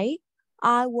 Yesterday,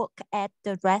 I worked at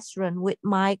the restaurant with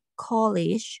my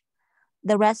colleagues.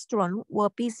 The restaurant were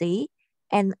busy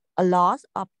and a lot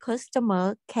of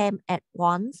customers came at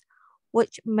once,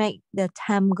 which made the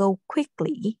time go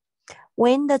quickly.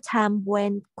 When the time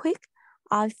went quick,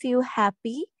 I feel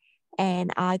happy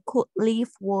and I could leave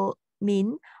work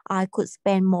mean I could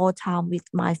spend more time with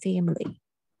my family.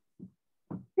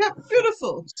 Yeah,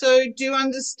 beautiful. So do you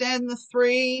understand the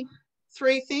three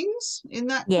things in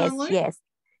that, Yes, Conlu? yes,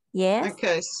 yes.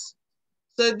 Okay.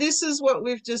 So this is what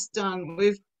we've just done.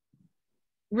 We've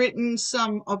written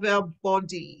some of our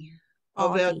body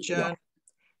of our Body, journal.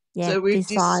 yeah. So we've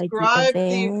Decide the described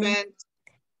the event event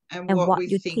and and what what we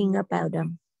you think. think about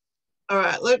them. All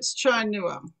right, let's try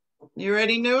Nua. You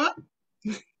ready, Nua?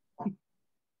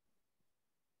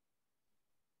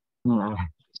 No,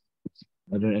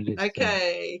 I don't understand.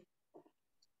 Okay.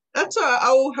 That's all right.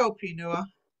 I will help you, Nua.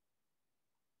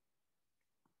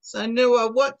 So,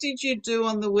 Nua, what did you do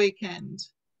on the weekend?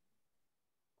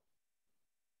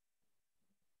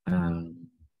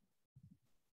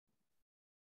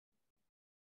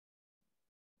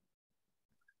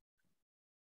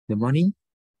 The morning?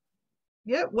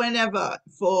 Yeah, whenever.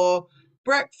 For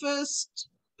breakfast,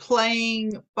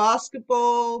 playing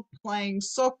basketball, playing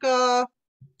soccer,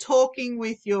 talking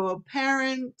with your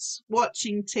parents,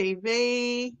 watching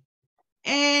TV,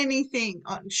 anything.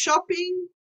 Shopping,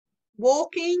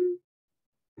 walking,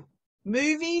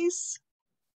 movies,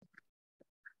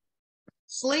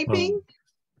 sleeping.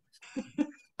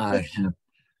 I have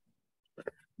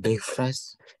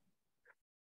breakfast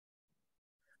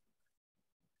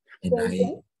and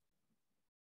I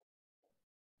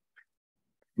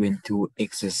went to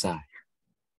exercise.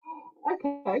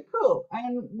 Okay, cool.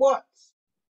 And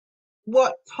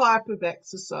what type of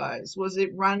exercise? Was it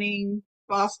running,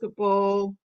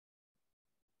 basketball,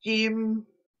 gym?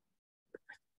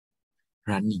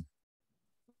 Running.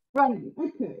 Running.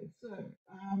 Okay. So,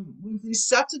 was this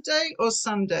Saturday or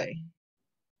Sunday?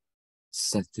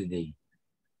 Saturday.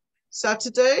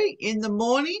 Saturday in the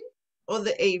morning or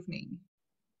the evening?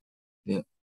 The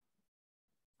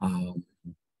um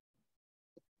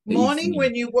the Morning evening.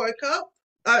 when you woke up.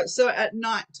 So at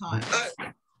night time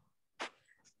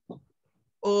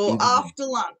or Evening. after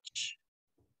lunch?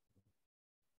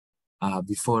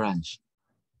 Before lunch.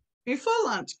 Before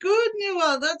lunch. Good,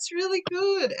 Nua. That's really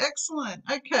good. Excellent.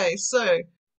 Okay, so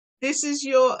this is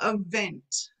your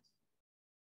event.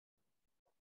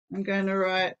 I'm going to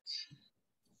write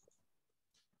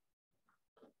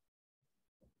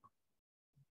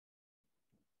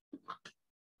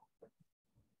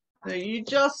so you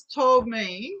just told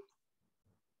me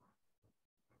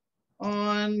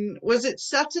on, was it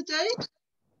Saturday?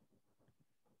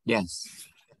 Yes.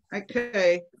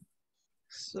 Okay.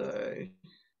 So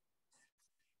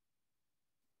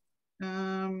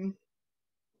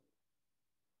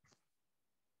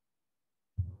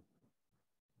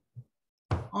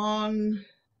on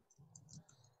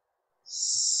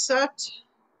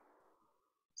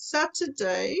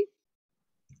Saturday,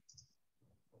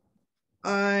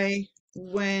 I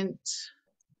went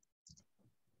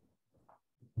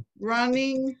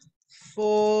running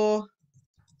for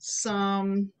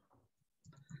some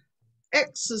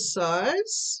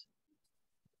exercise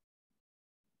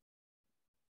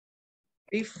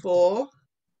before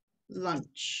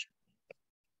lunch.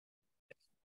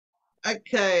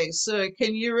 Okay, so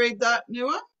can you read that,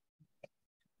 Nua?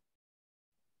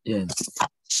 Yes.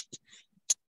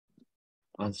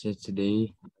 On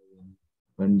Saturday, I went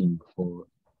running for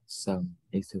some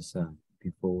exercise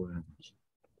before lunch.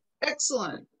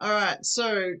 Excellent. All right,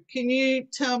 so can you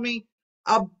tell me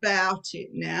about it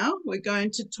now? We're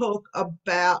going to talk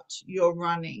about your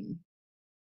running.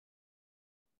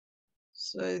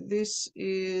 So this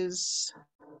is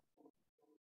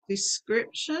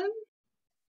description.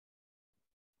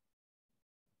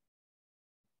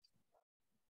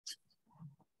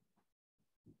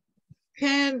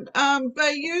 Can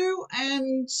Bayu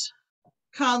and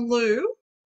Kanlu,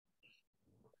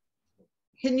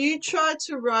 can you try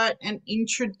to write an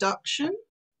introduction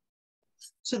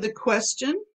to the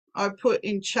question I put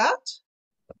in chat?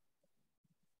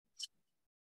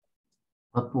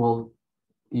 What would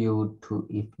you do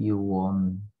if you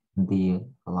won the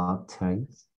lottery?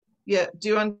 Yeah, do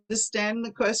you understand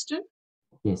the question?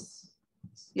 Yes.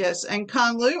 Yes, and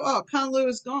Kanlu, oh, Kanlu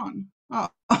is gone. Oh,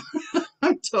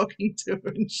 I'm talking to her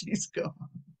and she's gone.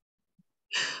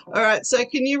 All right, so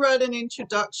can you write an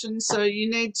introduction? So you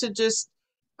need to just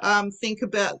think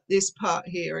about this part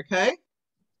here, okay?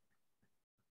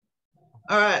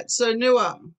 All right, so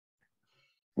Nua,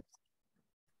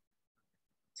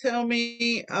 tell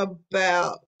me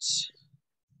about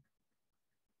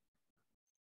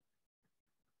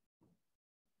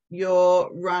your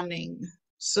running.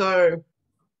 So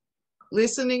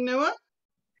listening, Nua,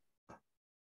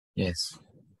 Yes.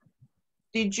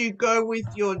 did you go with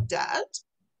your dad?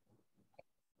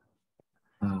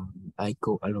 I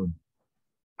go alone.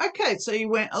 Okay, so you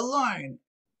went alone.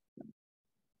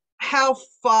 How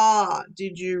far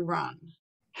did you run?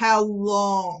 How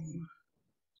long?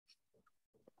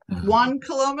 1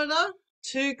 kilometer?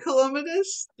 2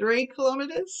 kilometers? 3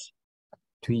 kilometers?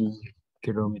 3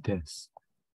 kilometers.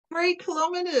 3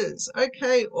 kilometers.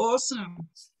 Okay, awesome.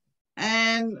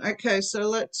 And okay, so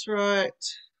let's write.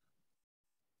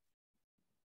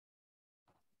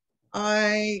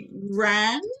 I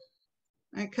ran.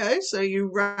 Okay, so you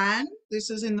ran. This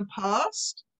is in the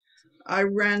past. I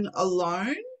ran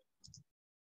alone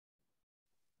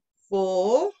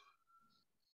for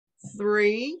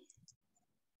 3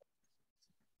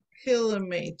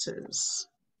 kilometers.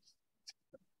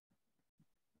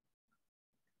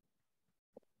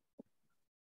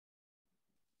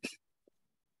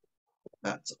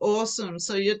 That's awesome.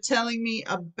 So you're telling me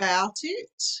about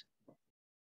it.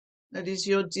 That is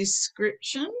your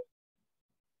description.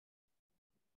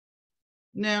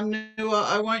 Now, Noah,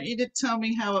 I want you to tell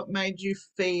me how it made you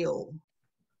feel.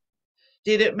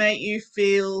 Did it make you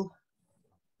feel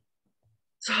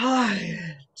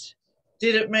tired?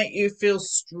 Did it make you feel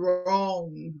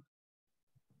strong?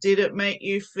 Did it make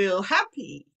you feel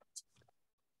happy?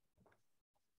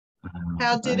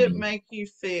 How did it make you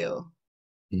feel?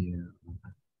 feel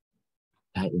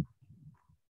tired.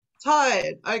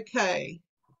 Tired, okay.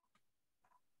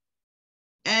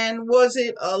 And was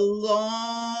it a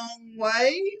long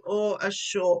way or a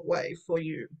short way for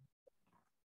you?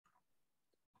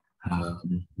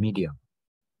 Medium.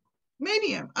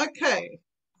 Medium, okay.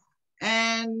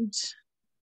 And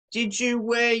did you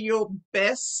wear your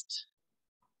best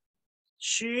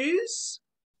shoes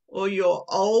or your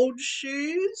old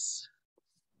shoes?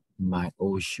 My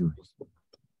old shoes.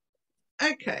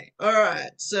 Okay, all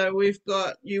right. So we've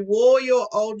got you wore your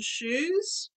old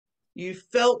shoes, you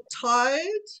felt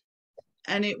tired,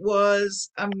 and it was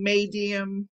a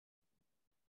medium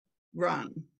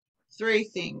run. 3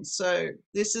 things. So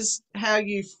this is how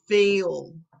you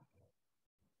feel.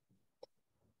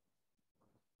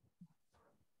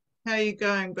 How are you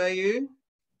going, Bayu?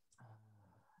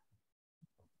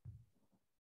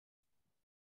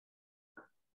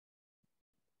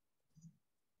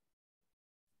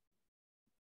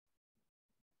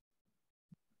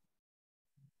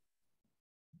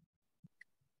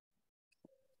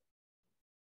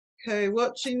 Okay,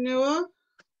 watching Noah.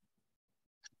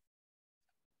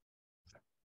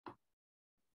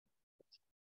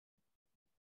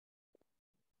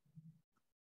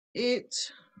 It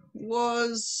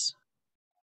was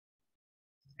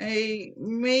a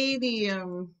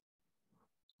medium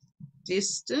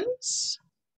distance.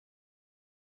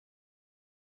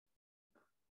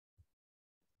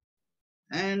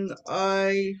 And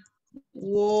I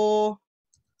wore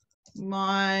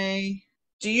my...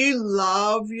 Do you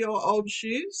love your old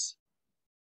shoes?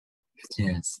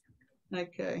 Yes.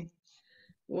 Okay.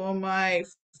 Wore my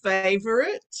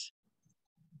favorite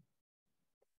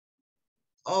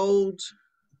old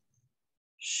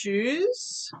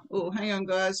shoes. Oh, hang on,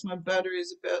 guys. My battery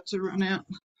is about to run out.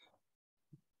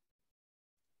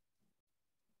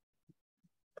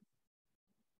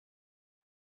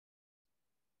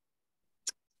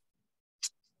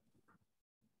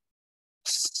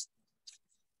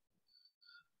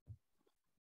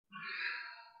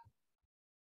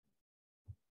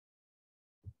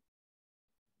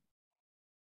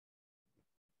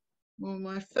 Well,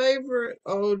 my favorite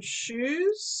old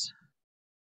shoes,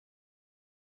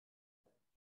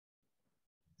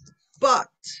 but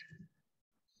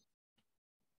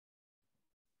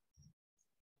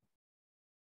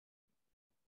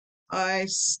I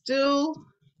still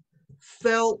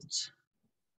felt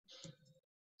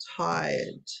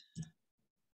tired.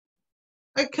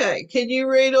 Okay, can you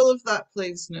read all of that,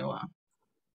 please, Noah?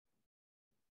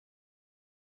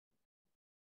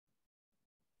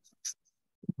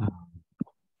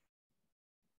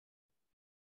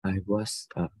 I was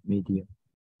a medium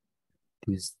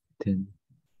distance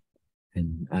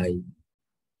and I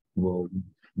wore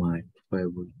my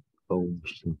favorite old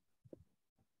shoe,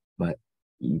 but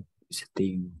it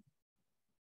still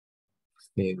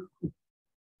felt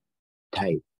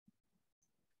tight.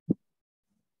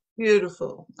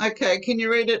 Beautiful. Okay, can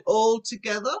you read it all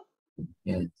together?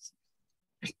 Yes.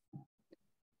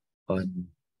 On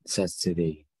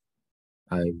Saturday,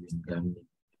 I went running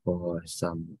for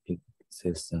some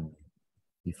exercise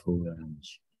before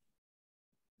lunch.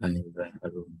 I ran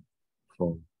alone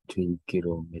for 3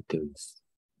 kilometers.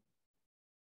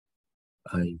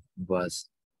 I was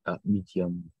a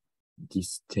medium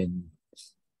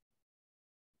distance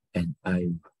and I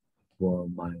wore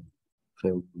my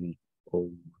favorite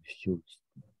old shoes,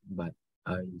 but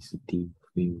I still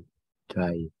feel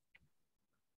try.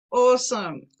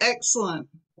 Awesome. Excellent.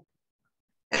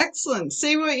 Excellent.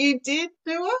 See what you did,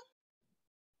 Noah?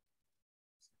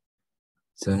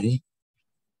 Sorry?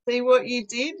 See what you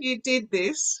did? You did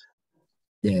this.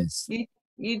 Yes.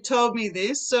 You told me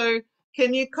this. So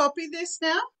can you copy this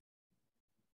now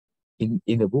In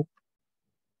the book?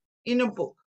 in a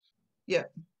book? Yeah.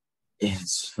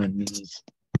 Yes, 1 minute.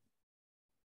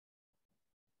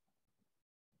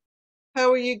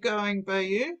 How are you going,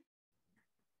 Bayu?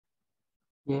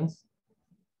 Yes.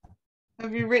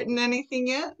 Have you written anything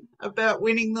yet about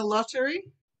winning the lottery?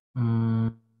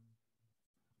 Mm,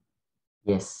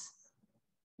 yes.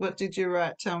 What did you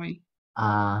write? Tell me.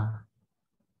 I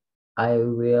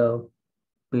will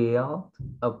build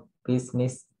a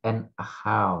business and a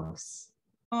house,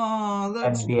 Oh,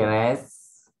 that's and the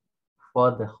rest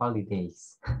for the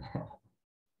holidays.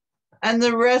 and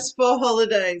the rest for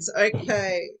holidays.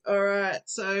 Okay. All right.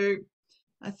 So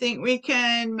I think we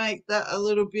can make that a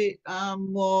little bit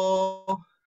more.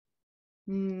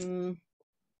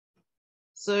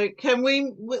 So can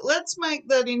let's make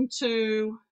that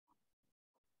into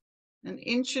an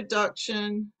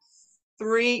introduction,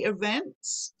 3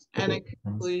 events, and a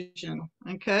conclusion.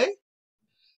 Okay.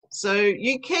 So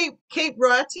you keep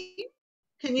writing.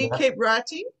 Can you Yeah. keep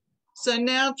writing? So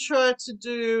now try to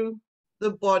do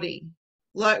the body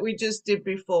like we just did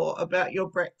before about your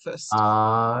breakfast.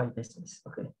 Yes, yes.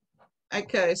 Okay.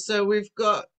 Okay, so we've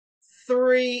got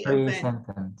 3 Three events.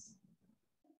 sentence.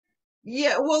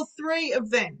 Yeah, well, 3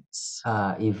 events.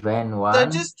 Event So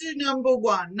one. just do number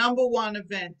 1, number 1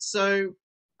 event. So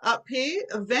up here,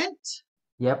 event,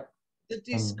 Yep. the And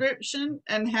description,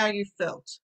 and how you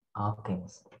felt. okay.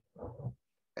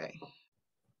 Okay.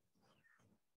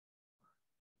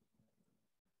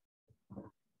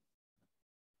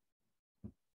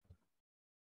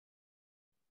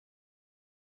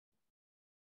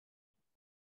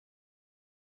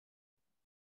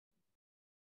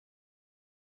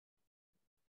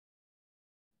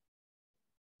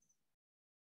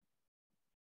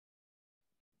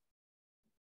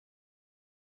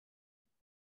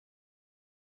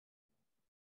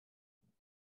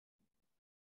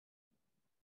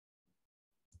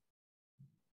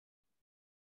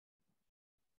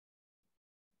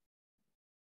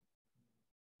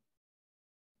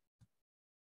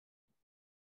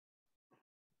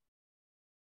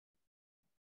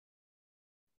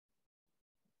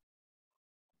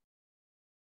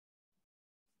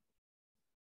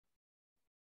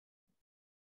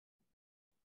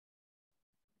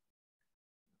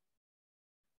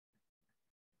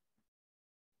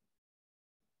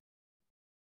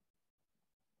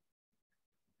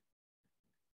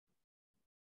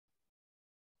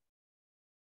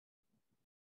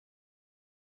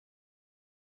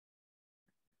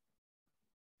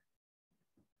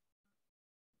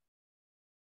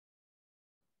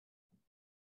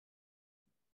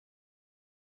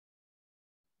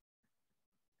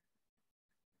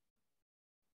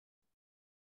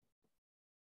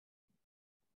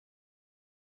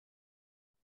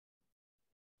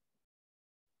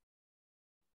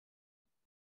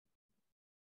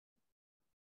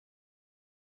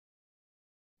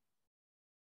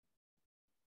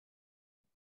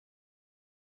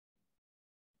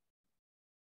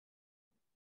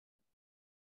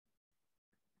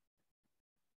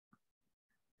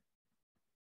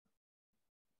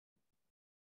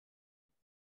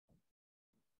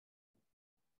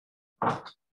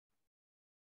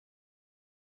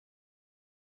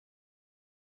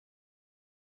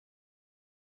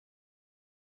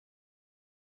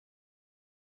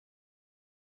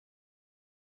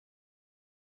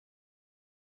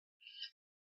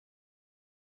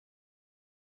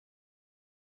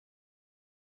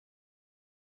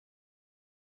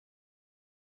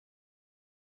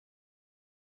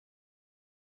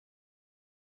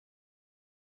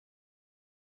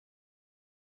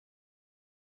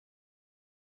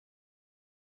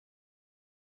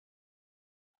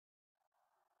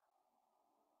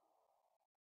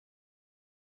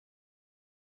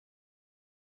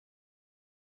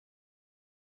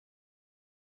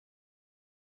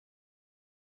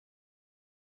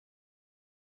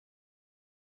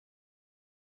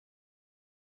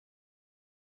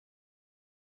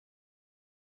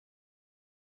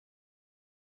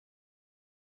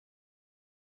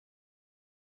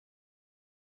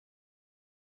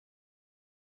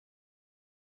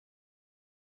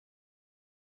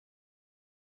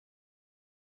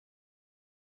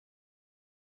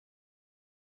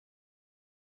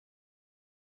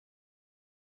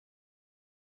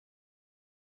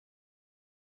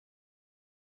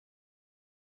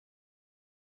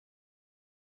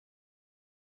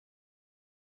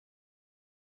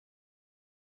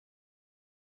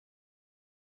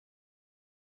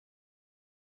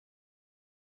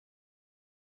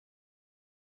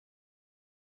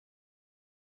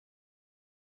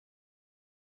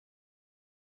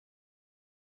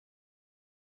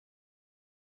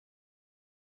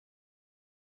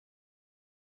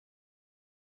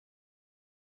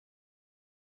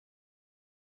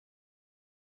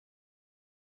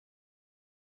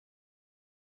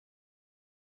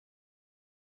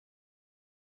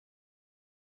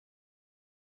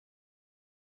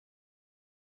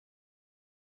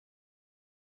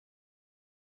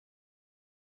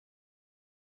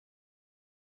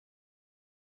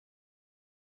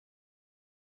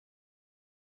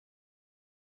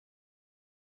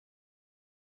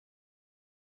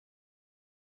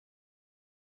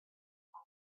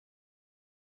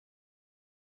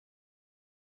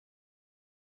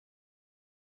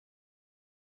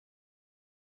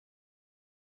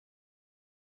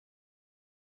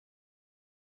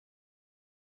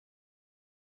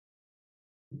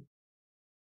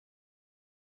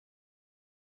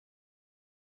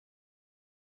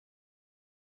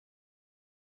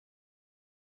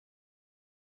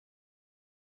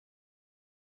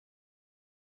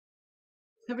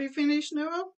 Have you finished,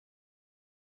 Noah?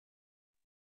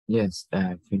 Yes,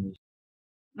 I finished.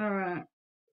 All right.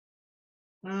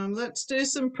 Let's do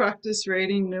some practice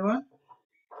reading, Noah.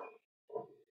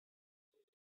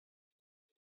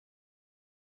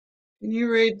 Can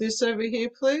you read this over here,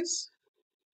 please?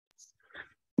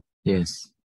 Yes.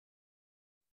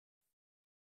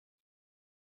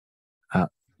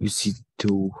 Visit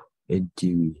to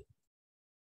NTV.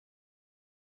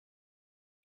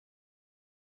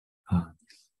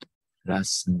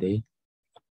 Last Sunday,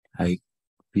 I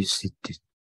visited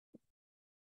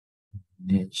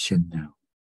National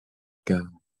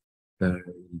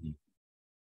Gallery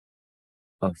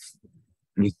of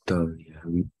Victoria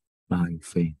with my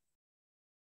friend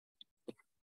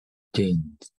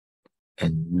Jane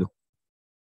and look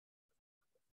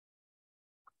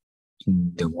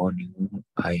in the morning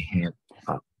I had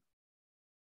a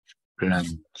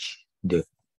lunch. The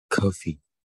coffee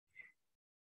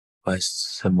was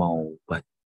small but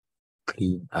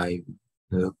clean. I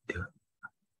loved the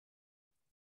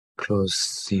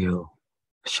croissant.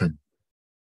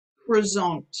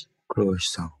 Croissant.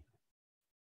 Croissant.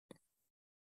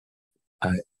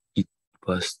 It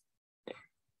was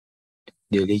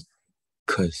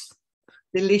delicious.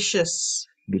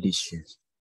 Delicious.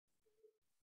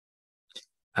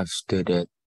 After that,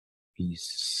 we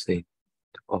set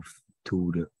off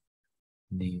to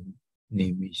the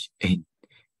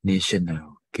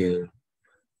National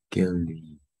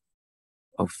Gallery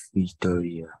of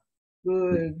Victoria.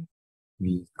 Good.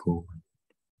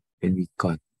 When we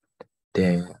got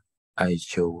there, I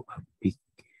saw a big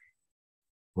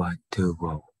water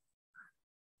bowl.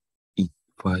 It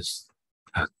was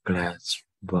a glass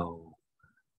bowl.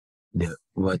 The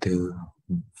water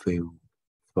fell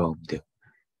from the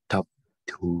top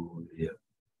to the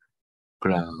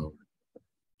ground.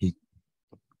 It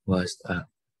was a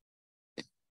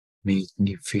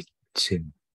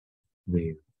magnificent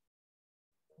View.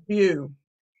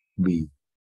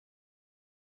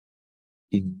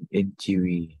 In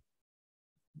NTV,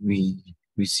 we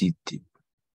visited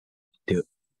the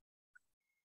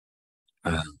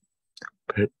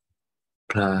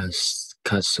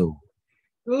Castle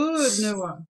Good,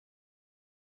 Noah.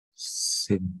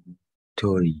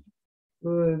 Centauri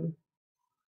Good.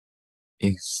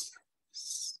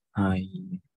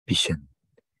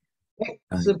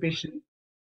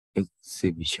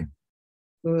 exhibition.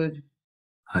 Good.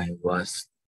 I was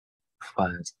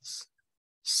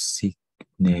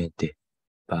fascinated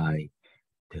by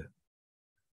the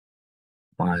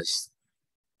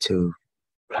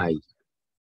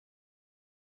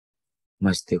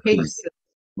masterpiece. Pieces.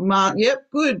 Yep,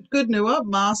 good, Noah.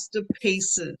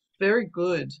 Masterpieces. Very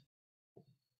good.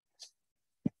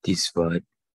 This was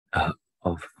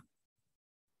of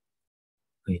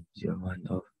one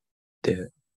of the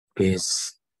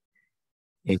best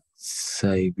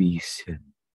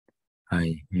exhibition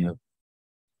I have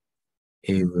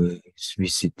ever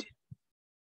visited.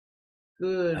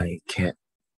 Good. I can't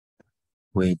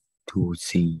wait to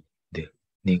see the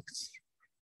next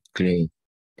great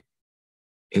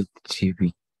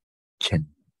exhibition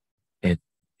at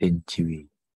NTV.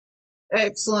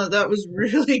 Excellent. That was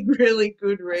really, really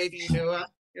good reading, Noah.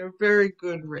 You're a very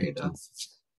good reader.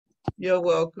 You're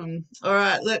welcome. All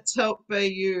right, let's help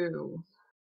Bayu.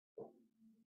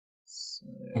 So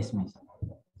Yes, miss.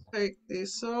 take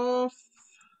this off.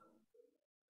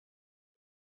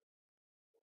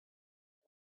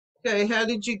 Okay, how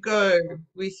did you go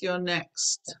with your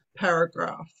next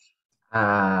paragraph?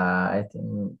 I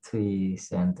think 3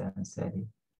 sentences already.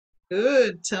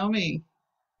 Good. Tell me.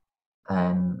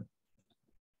 And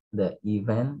the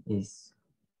event is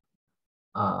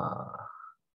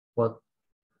what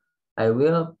I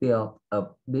will build a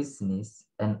business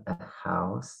and a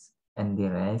house and the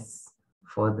rest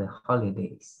for the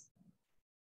holidays.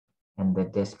 And the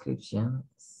description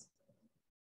is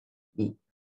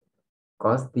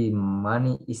because the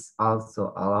money is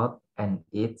also a lot and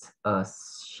it's a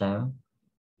shame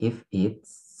if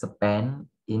it's spent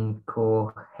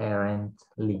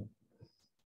incoherently.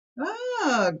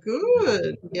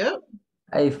 Good. Yep.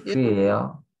 I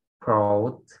feel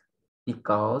proud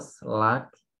because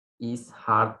luck is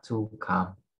hard to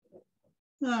come.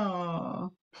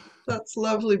 Oh, that's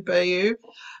lovely, Bayu.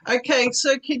 Okay,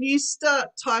 so can you start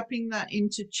typing that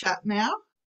into chat now?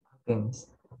 Things.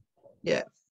 Yeah.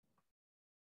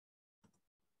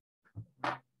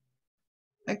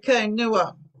 Okay,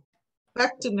 Noah.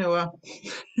 Back to Noah.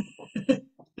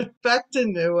 Back to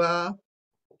Noah.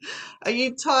 Are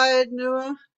you tired,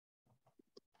 Noah?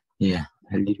 Yeah,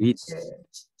 a little bit.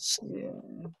 Yeah.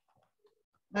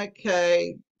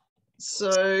 Okay,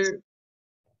 so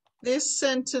this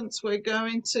sentence we're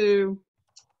going to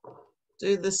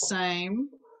do the same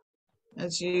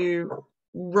as you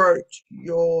wrote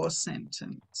your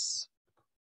sentence.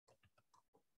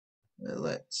 So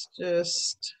let's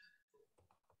just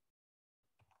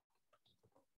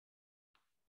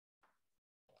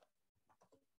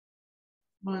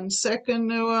one second,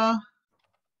 Noah.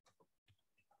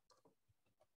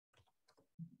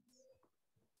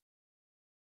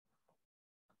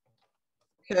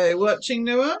 Okay, watching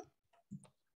Noah.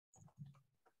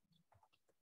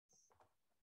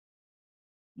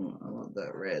 Oh, I want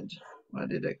that red. Why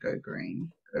did it go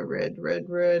green? Go red, red,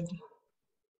 red.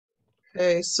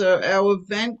 Okay, so our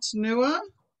event, Noah,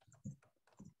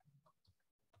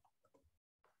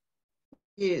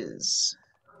 is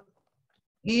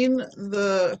in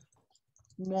the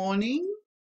morning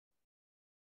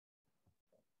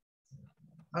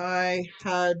I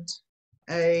had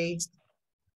a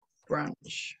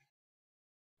brunch.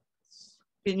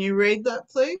 Can you read that,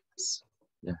 please?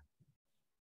 Yeah.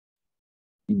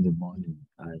 In the morning,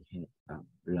 I had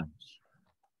lunch.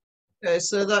 Okay,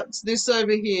 so that's this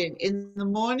over here. In the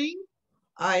morning,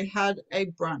 I had a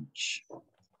brunch.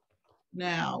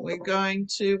 Now we're going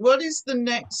to, what is the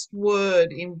next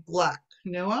word in black,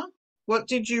 Noah? What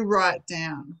did you write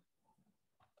down?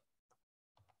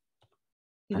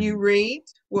 Can you read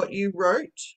what you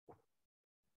wrote?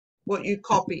 What you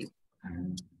copied?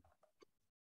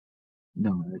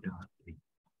 No, I don't.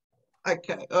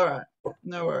 Okay, all right.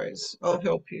 No worries. I'll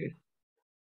help you.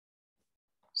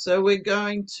 So we're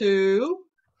going to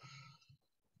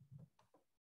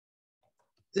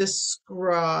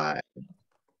describe.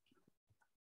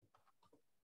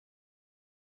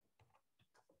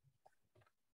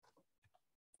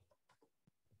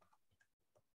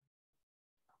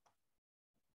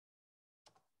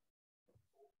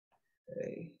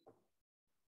 Okay.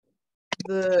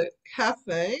 The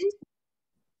cafe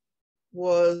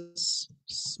was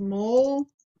small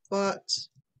but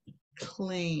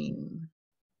clean.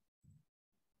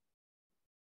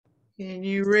 Can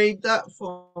you read that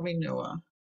for me, Noah?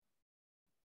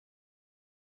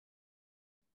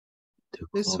 The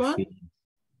This one? coffee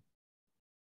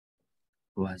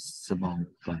was small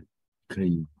but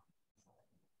clean.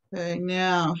 Okay,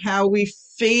 now how we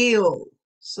feel.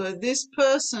 So this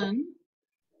person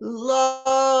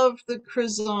loved the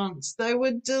croissants. They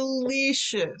were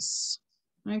delicious.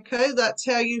 Okay, that's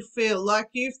how you feel. Like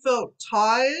you felt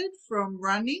tired from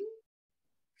running.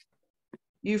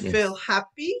 You Yes. feel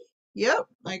happy. Yep.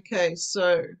 Okay,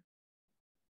 so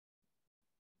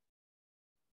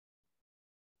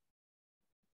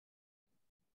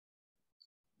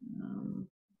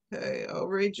okay, I'll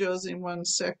read yours in 1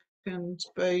 second,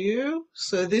 Bayu.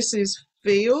 So this is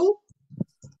feel.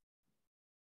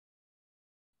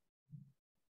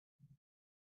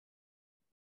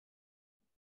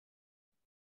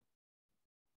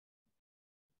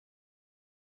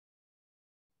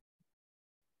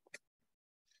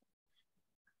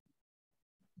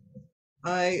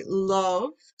 I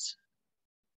loved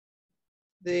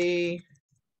the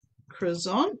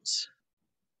croissant.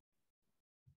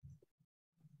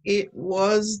 It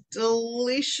was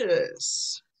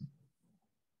delicious. Is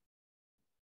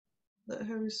that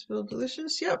how we spell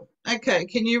delicious? Yep. Okay,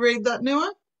 can you read that,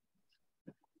 Noah?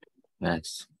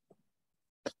 Yes.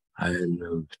 I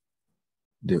loved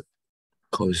the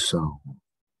croissant.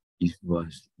 It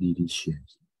was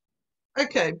delicious.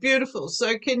 Okay, beautiful.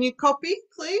 So can you copy,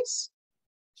 please?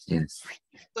 Yes.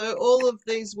 So all of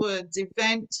these words,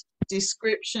 event,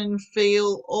 description,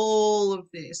 feel, all of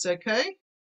this, okay?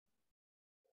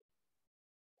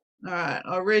 All right,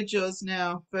 I'll read yours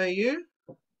now for you.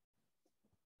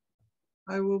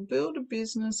 I will build a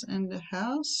business and a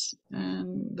house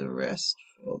and the rest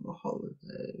for the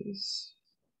holidays.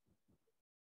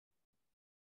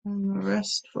 And the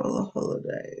rest for the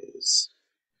holidays.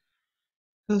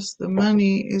 Because the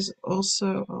money is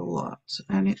also a lot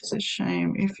and it's a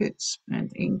shame if it's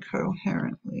spent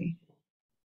incoherently.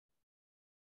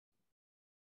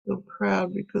 Feel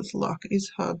proud because luck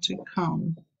is hard to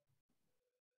come.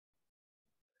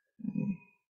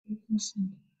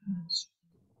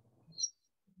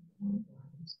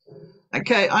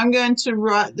 Okay, I'm going to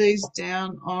write these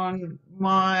down on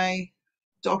my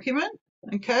document,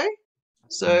 okay?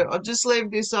 So I'll just leave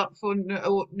this up for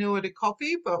Noah to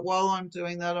copy, but while I'm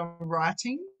doing that, I'm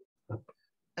writing.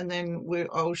 And then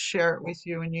I'll share it with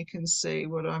you and you can see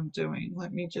what I'm doing.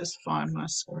 Let me just find my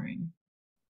screen.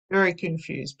 Very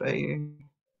confused by you.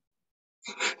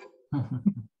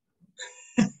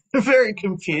 Very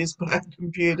confused by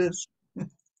computers. I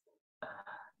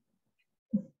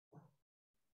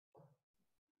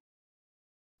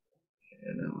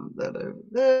don't want that over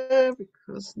there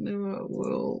because Noah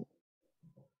will.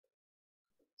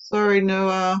 Sorry,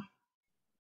 Noah.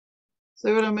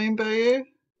 See what I mean by you?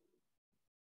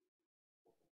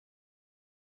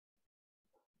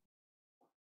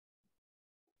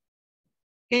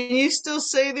 Can you still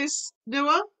see this,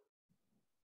 Noah?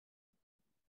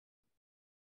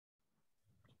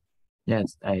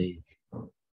 Yes, I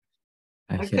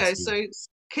can Okay, see. so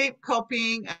keep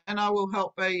copying and I will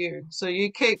help by you. So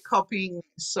you keep copying.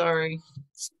 Sorry.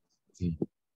 Okay.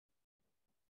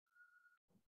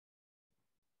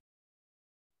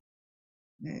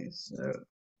 Yeah, so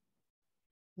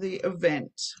the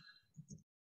event.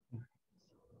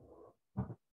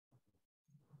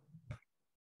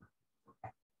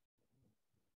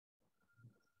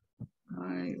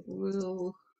 I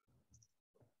will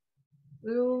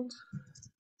build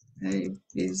a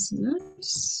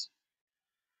business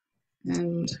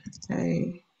and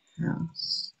a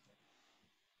house.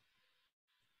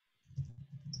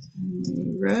 And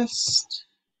the rest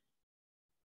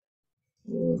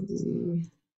for the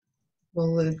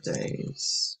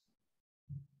holidays.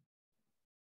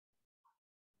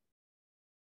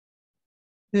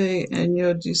 Okay, and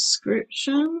your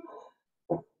description.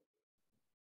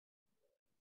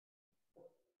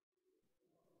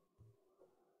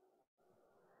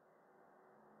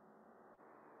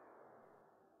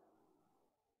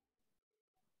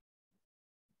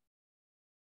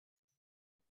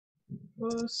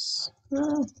 Was,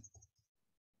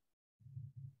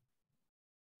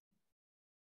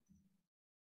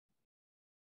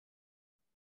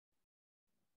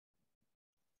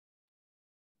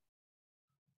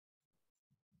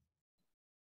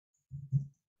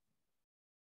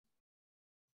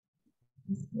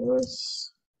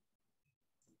 was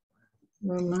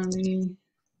the money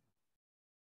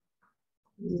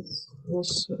is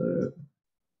also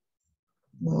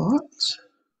what?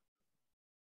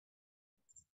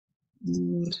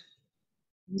 And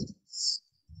it's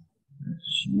a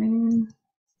shame.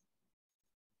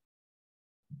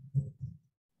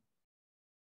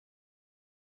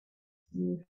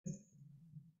 If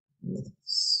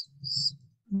it's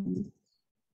spent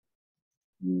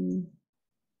in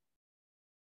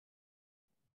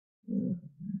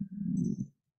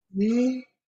the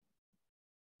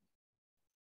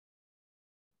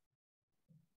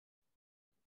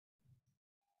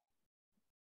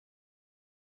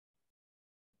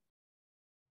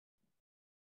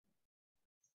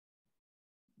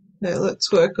okay,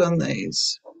 let's work on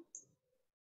these.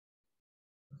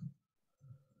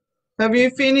 Have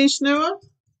you finished, Noah?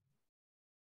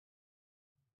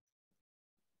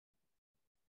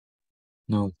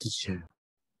 No, teacher.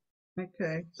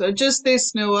 Okay, so just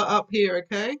this, Noah, up here,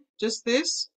 okay? Just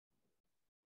this.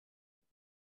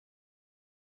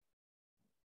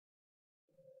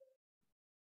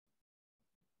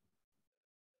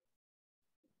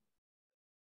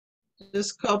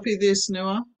 Just copy this,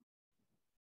 Noah.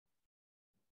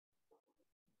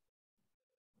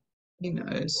 He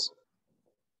knows.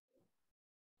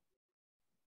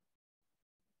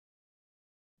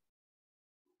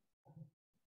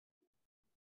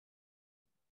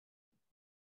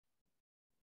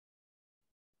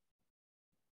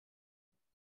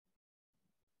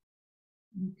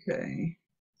 Okay.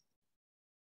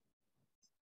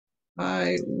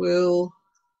 I will.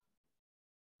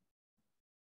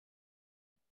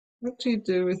 What do you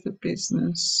do with the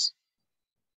business?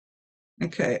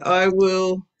 Okay, I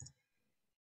will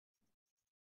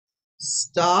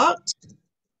start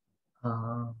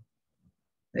Uh,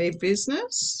 a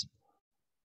business.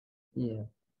 yeah.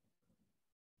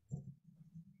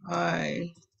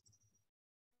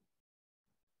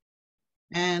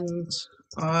 And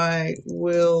I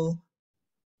will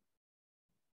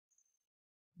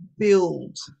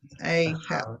build a house.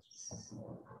 House.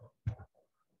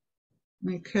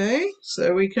 Okay,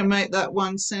 so we can make that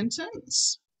one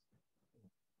sentence.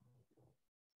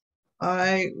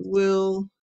 I will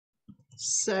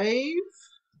save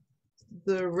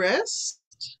the rest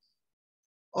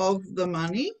of the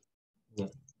money Yeah.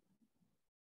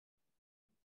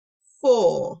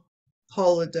 for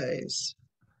holidays.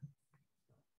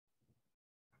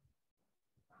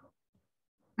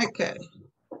 Okay,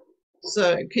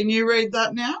 so can you read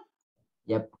that now?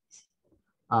 Yep.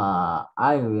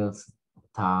 I will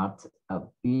start a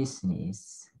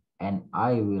business and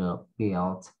I will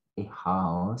build a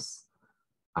house.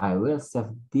 I will save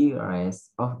the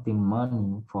rest of the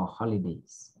money for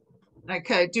holidays.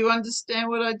 Okay, do you understand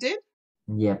what I did?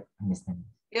 Yep, understand.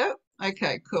 Yep.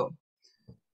 Okay, cool.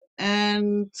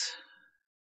 And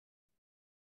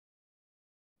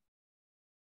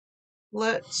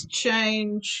let's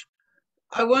change.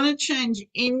 I want to change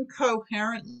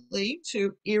incoherently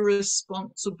to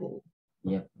irresponsible.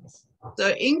 Yep, miss.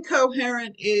 So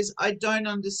incoherent is I don't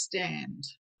understand.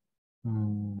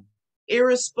 Hmm.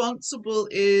 Irresponsible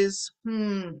is,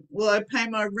 will I pay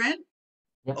my rent?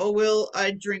 Yep. Or will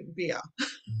I drink beer?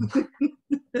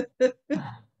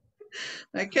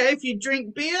 Okay, if you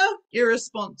drink beer,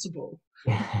 irresponsible.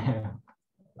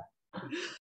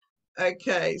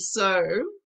 Okay, so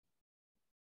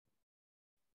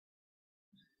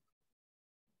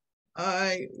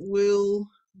I will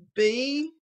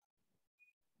be,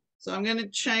 so I'm going to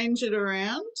change it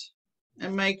around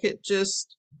and make it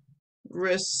just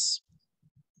responsible.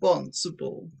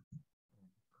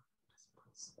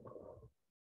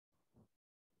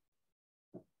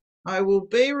 I will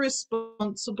be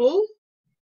responsible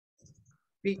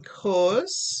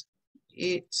because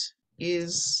it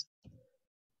is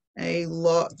a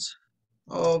lot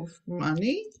of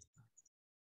money.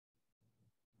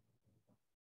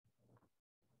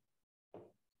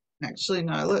 Actually,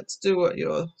 no, let's do what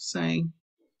you're saying.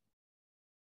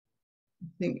 I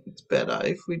think it's better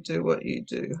if we do what you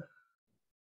do.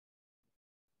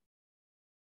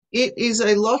 It is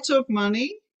a lot of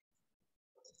money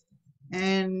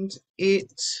and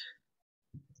it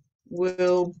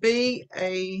will be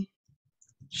a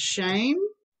shame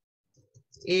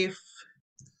if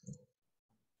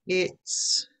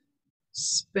it's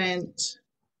spent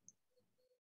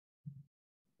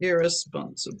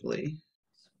irresponsibly.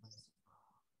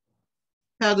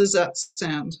 How does that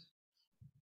sound?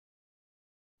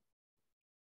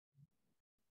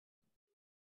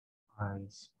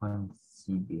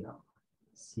 Responsible.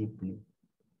 Simply.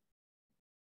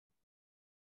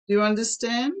 Do you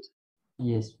understand?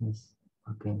 Yes, miss.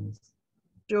 Okay, miss.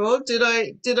 Sure. Did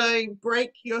I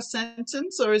break your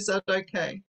sentence or is that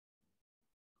okay?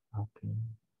 Okay.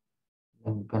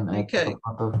 Then can I take Okay.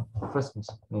 a photo first, miss?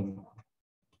 Maybe.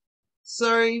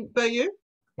 Sorry, Bayu?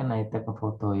 Can I take a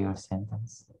photo of your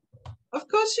sentence? Of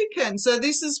course you can. So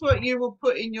this is what you will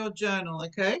put in your journal,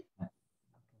 okay?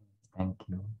 Thank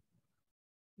you.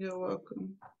 You're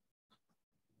welcome.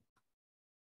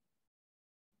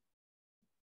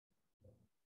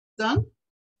 Done?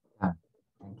 Done.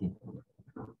 Thank you.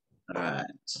 All right.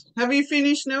 Have you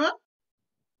finished, Noah?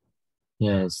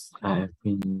 Yes, I have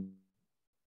been.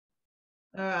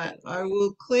 All right. I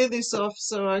will clear this off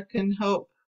so I can help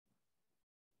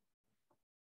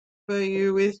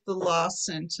you with the last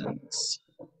sentence.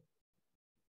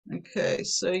 Okay,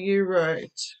 so you wrote,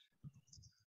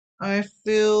 I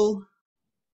feel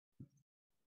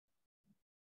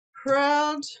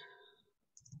proud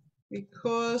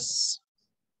because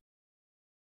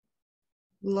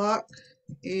luck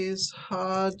is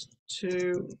hard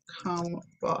to come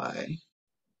by.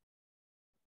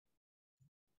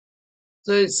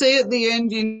 So see at the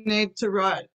end you need to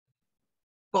write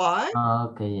by.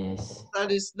 Okay, yes. That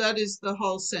is the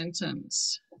whole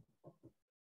sentence.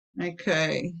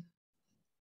 Okay.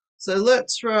 So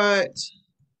let's write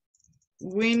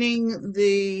winning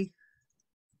the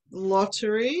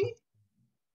lottery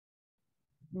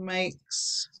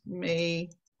makes me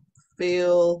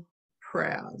feel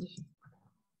proud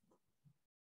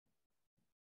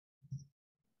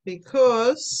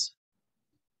because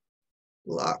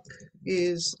luck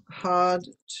is hard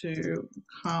to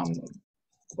come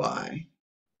by.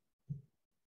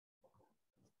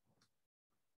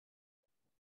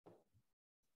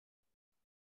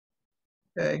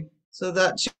 Okay, so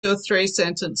that's your 3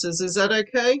 sentences. Is that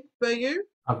okay for you?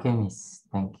 Okay, miss.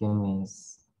 Thank you,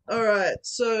 miss. All right,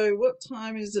 so what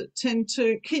time is it? 10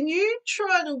 to. Can you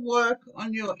try to work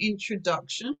on your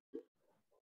introduction?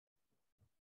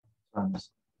 Sure, miss.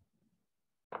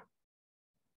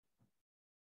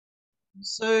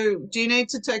 So do you need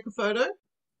to take a photo?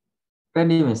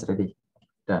 Ready, miss. Ready.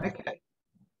 Done. Okay.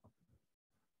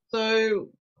 So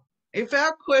if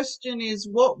our question is,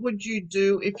 what would you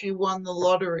do if you won the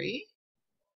lottery?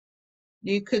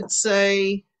 You could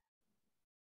say,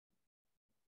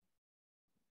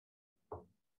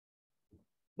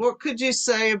 what could you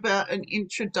say about an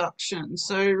introduction?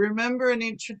 So remember, an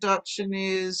introduction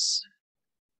is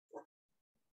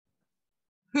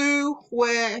who,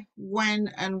 where, when,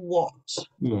 and what.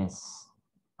 Yes.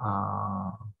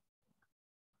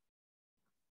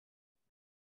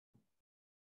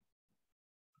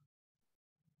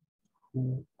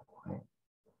 Who, where,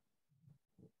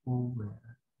 who, where,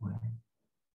 when,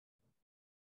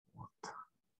 what?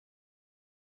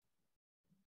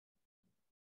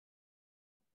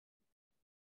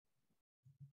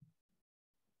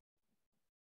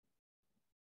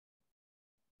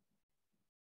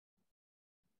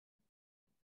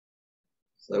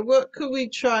 So what could we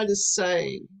try to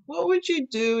say? What would you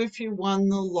do if you won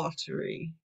the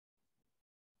lottery?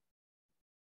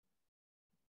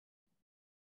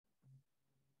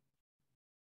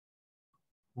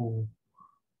 Who?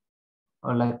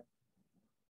 Or like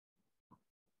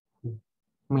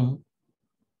me?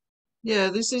 Yeah,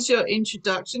 this is your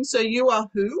introduction. So you are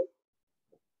who?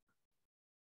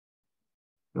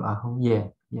 You are who? Yeah,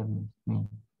 yeah, me.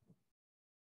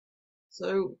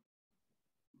 So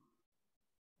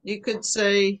you could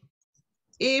say,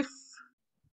 if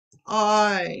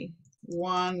I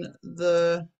won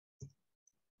the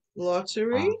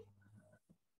lottery.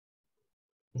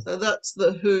 So that's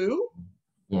the who.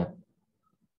 Yeah.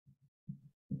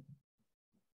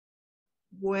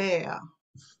 Where?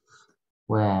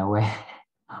 Where?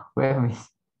 Where means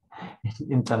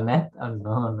internet? Oh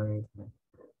no,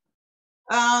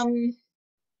 internet.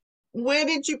 Where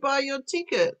did you buy your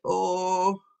ticket?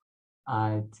 Or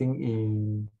I think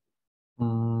in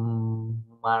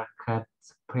Market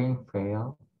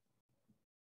Springfield.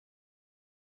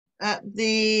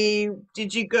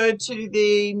 did you go to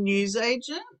the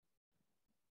newsagent?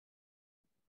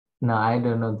 No, I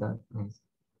don't know that place.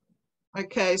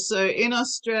 Okay, so in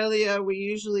Australia, we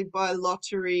usually buy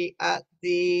lottery at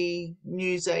the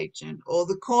newsagent or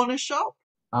the corner shop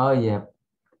Oh yeah,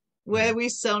 where we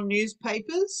sell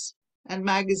newspapers and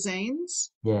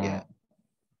magazines. yeah.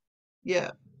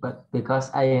 Yeah. But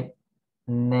because I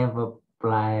never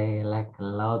play like a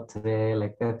lottery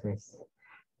like that is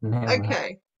never.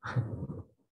 Okay.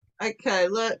 Okay,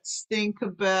 let's think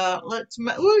about, well,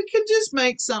 we could just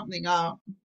make something up.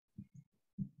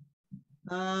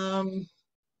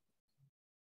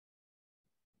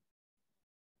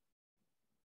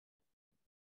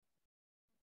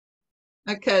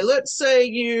 Okay, let's say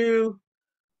you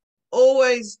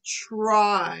always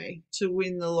try to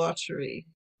win the lottery.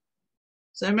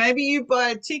 So maybe you buy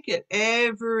a ticket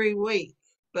every week,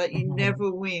 but you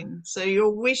never win. So you're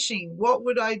wishing, what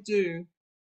would I do?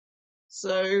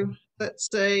 So let's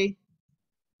say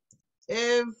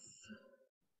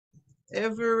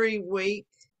every week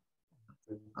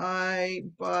I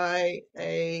buy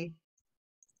a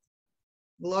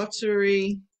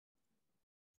lottery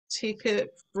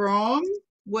ticket from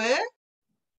where?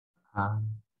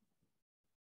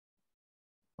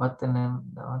 What the name?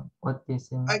 What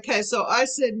is in? Okay, so I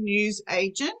said news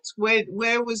agent.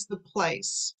 Where was the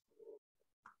place?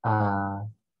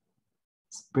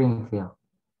 Springfield.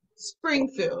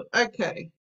 Springfield.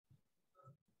 Okay.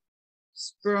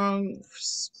 Springfield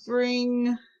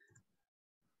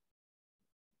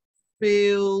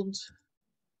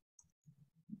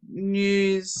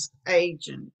news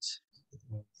agent.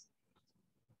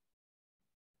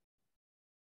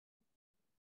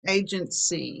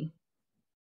 Agency.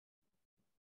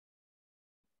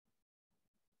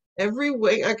 Every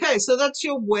week. Okay, so that's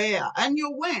your where and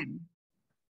your when.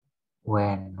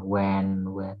 When?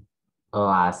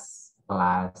 Last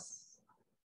Saturday,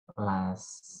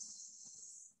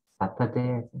 I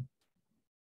think.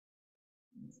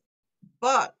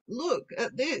 But look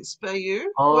at this, Bayu.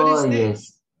 Oh, what is yes.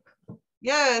 this?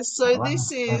 Yeah, so That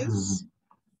this is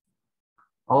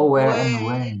oh, where where and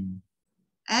when.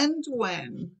 and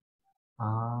when.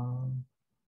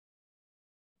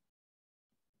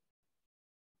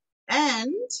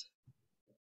 And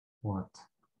What?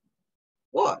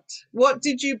 What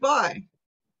did you buy?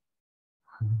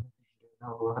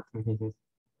 What is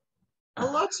A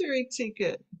lottery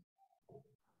ticket.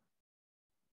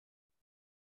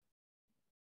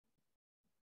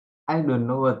 I don't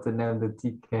know what to name the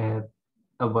ticket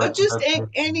Or about. just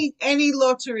any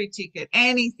lottery ticket,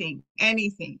 anything.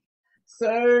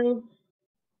 So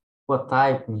What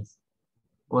type is?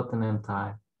 What name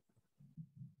type?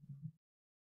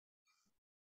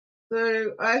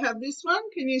 So I have this one.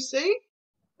 Can you see?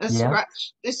 A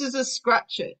scratch. This is a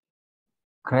scratch it.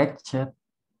 Correct it.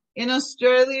 In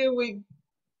Australia, we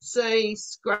say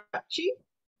scratchy.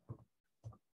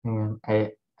 And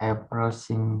I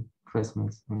browsing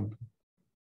Christmas maybe.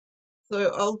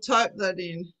 So I'll type that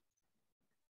in.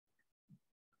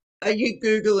 Are you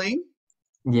Googling?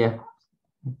 Yeah.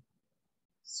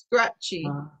 Scratchy.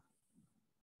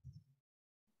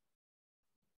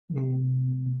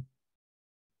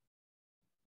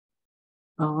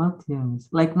 Oh, what you miss?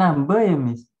 Like number you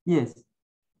miss? Yes.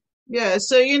 Yeah,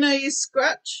 so you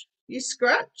scratch. You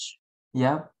scratch?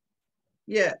 Yep.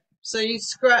 Yeah. So you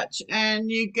scratch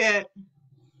and you get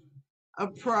a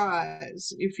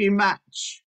prize if you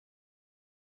match.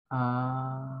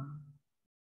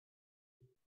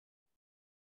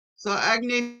 So I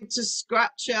need to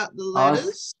scratch out the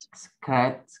letters.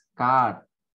 Scratch card.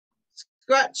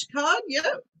 Scratch card,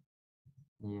 yep.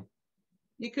 Yep.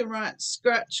 You can write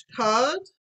scratch card.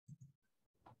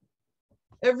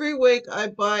 Every week I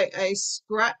buy a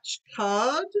scratch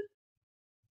card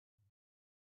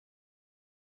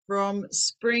from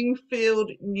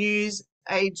Springfield News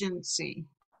Agency.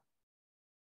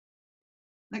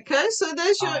 Okay, so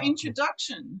there's your Okay.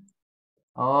 introduction.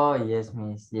 Oh, yes,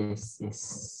 Miss. Yes,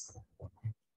 yes.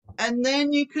 And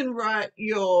then you can write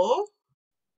your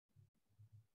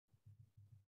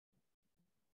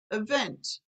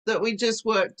event that we just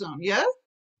worked on, yeah?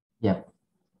 Yep.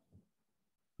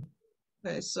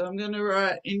 Okay, so I'm going to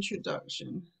write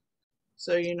introduction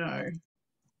so you know.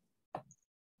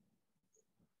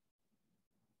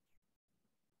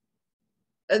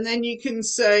 And then you can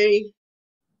say,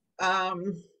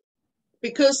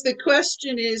 because the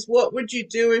question is, what would you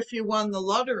do if you won the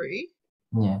lottery?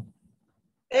 Yeah.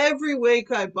 Every week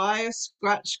I buy a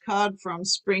scratch card from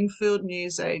Springfield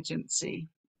News Agency.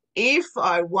 If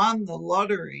I won the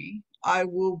lottery, I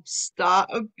will start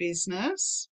a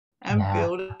business and Yeah.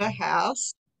 build a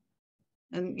house.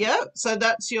 And yeah, so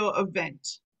that's your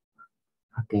event.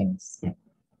 Okay, Miss. Yeah.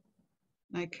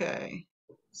 Okay.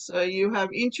 So you have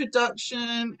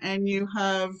introduction and you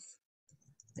have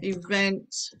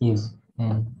event Yes.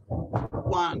 And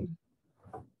 1.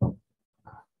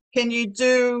 Can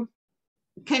you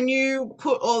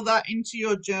put all that into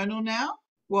your journal now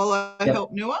while I Yep.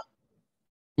 help Nua?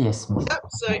 Yes, Miss. Yep.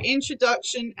 So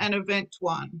introduction and event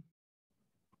 1.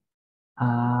 Hang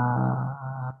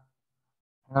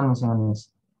on, Miss. Hang on, Miss.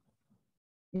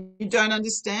 You don't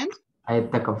understand? I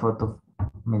take a photo.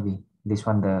 Maybe this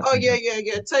one. The. Oh yeah.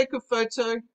 Take a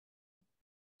photo.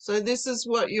 So this is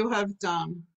what you have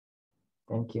done.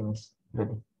 Thank you, Miss.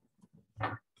 Ready.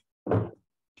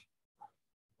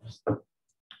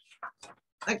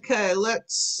 Okay,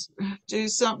 let's do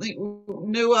something.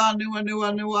 Nua.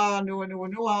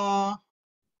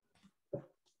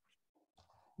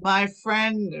 My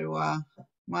friend Nua.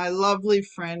 My lovely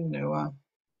friend Nua.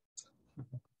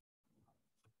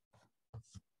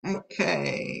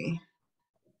 Okay.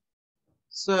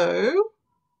 So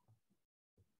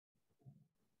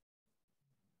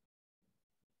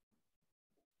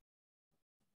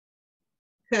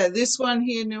okay, this one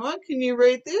here, Nua. Can you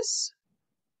read this?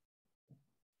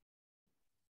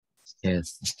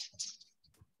 Yes.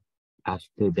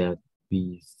 After that,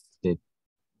 we set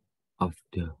off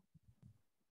the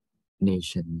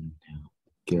National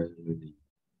Gallery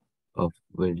of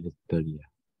Victoria.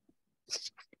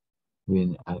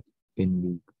 When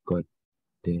we got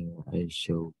there, I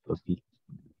saw a big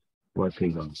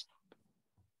waterfall.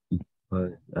 It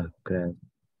was a grand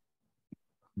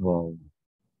wall.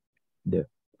 The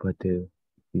water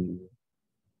flew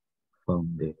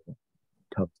from the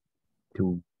top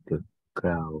to the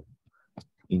ground.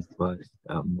 It was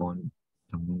a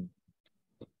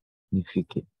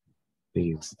magnificent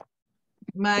view.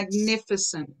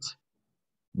 Magnificent.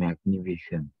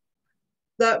 Magnificent.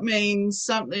 That means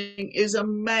something is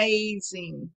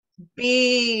amazing,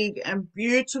 big and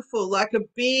beautiful, like a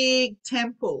big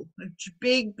temple, a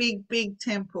big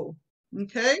temple.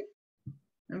 Okay?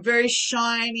 And very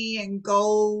shiny and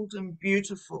gold and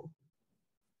beautiful.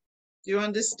 Do you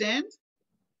understand?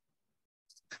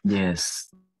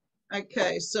 Yes.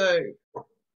 Okay, so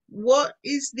what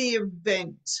is the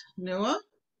event, Noah,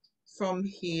 from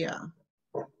here?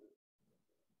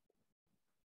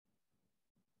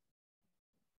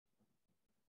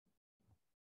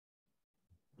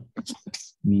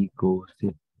 We go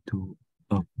sit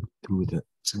up to the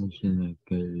National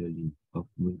Gallery of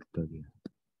Victoria.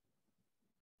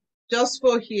 Just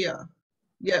for here.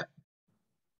 Yeah.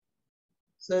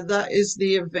 So that is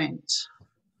the event.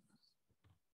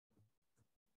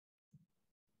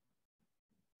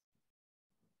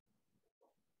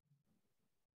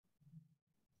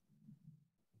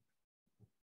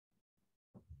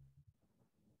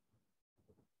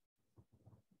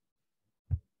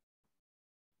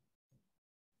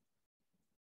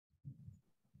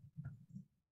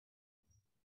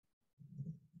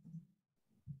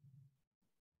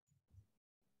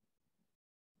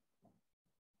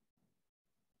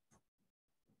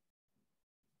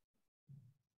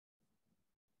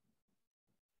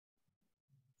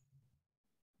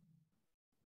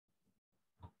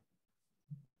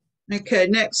 Okay,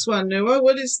 next one, Noah.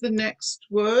 What is the next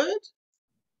word?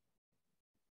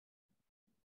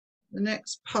 The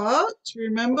next part,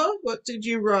 remember? What did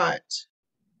you write?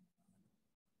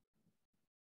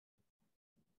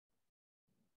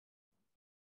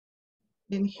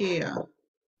 In here.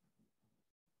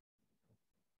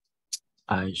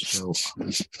 I saw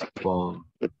for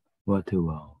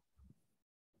waterfall.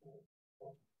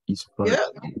 It's for Yeah.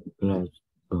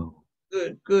 Glasgow.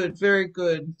 Good, good, very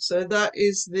good. So that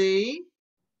is the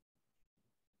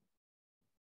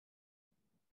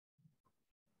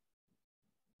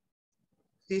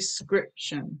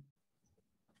description.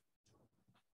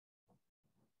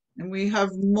 And we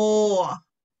have more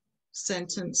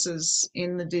sentences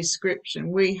in the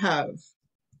description. We have,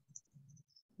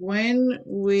 when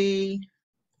we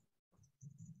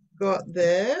got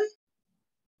there,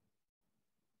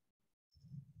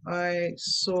 I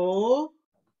saw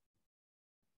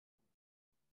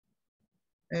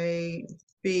a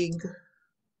big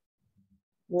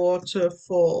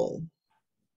waterfall.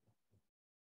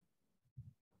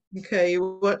 Okay,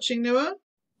 you watching, Noah?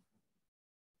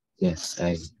 Yes,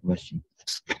 I watching.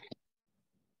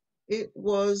 It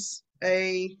was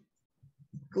a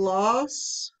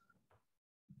glass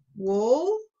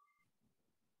wall.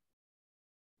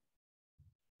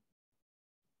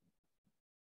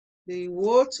 The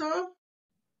water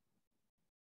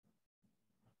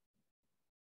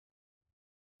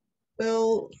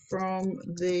fell from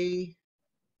the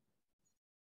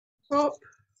top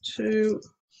to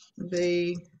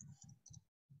the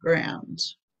ground.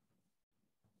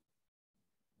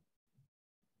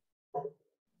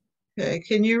 Okay,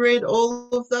 can you read all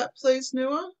of that, please,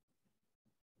 Noah?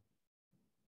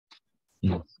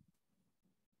 Yes.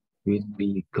 When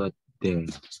we got there,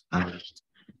 I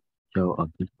saw a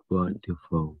big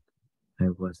waterfall. I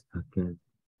was again,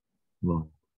 wow,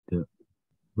 the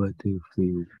water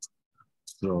flew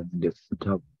from the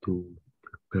top to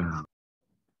the ground.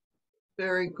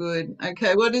 Very good.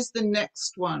 Okay, what is the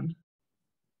next one?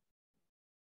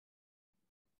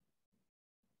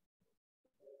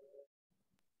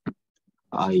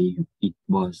 It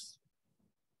was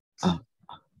a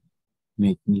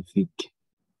magnificent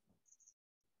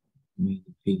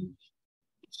view.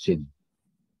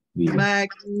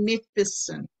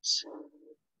 Magnificent.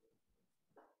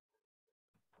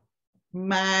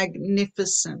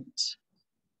 Magnificent.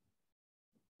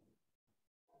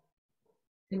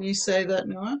 Can you say that,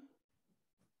 Noah?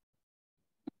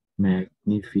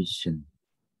 Magnificent.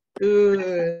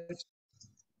 Good.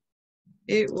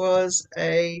 It was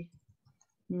a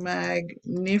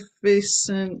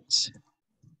magnificent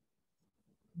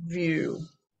view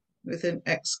with an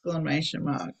exclamation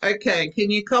mark. Okay, can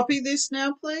you copy this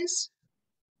now, please?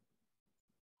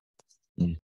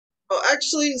 Yes. Oh,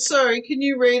 actually, sorry, can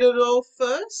you read it all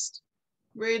first?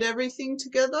 Read everything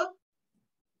together?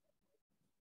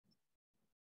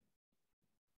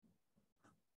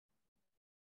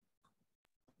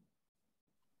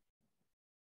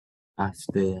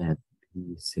 After that,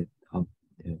 we set up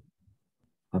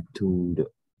to the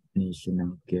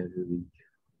National Gallery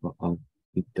of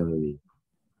Victory.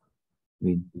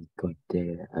 When we got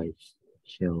there, I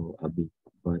saw a big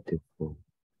waterfall.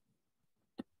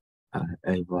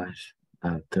 I was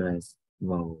glad,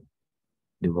 wow,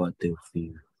 the water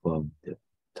flew from the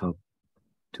top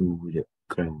to the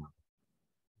ground.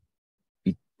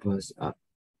 It was a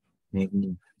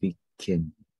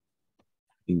magnificent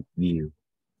view.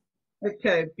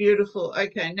 Okay, beautiful.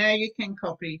 Okay, now you can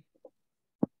copy.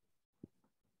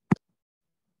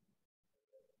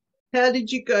 How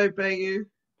did you go, Bayu?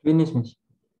 Finish, Miss.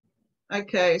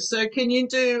 Okay, so can you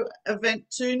do event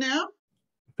 2 now?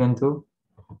 Event 2?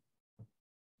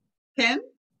 Ken?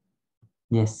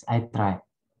 Yes, I try.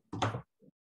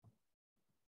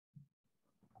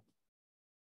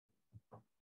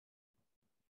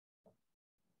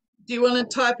 Do you want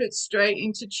to type it straight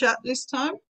into chat this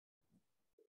time?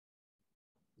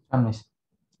 Miss.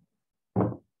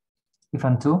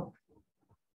 Event 2?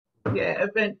 Yeah,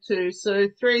 event 2. So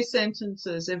 3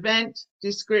 sentences: event,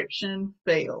 description,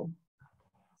 feel.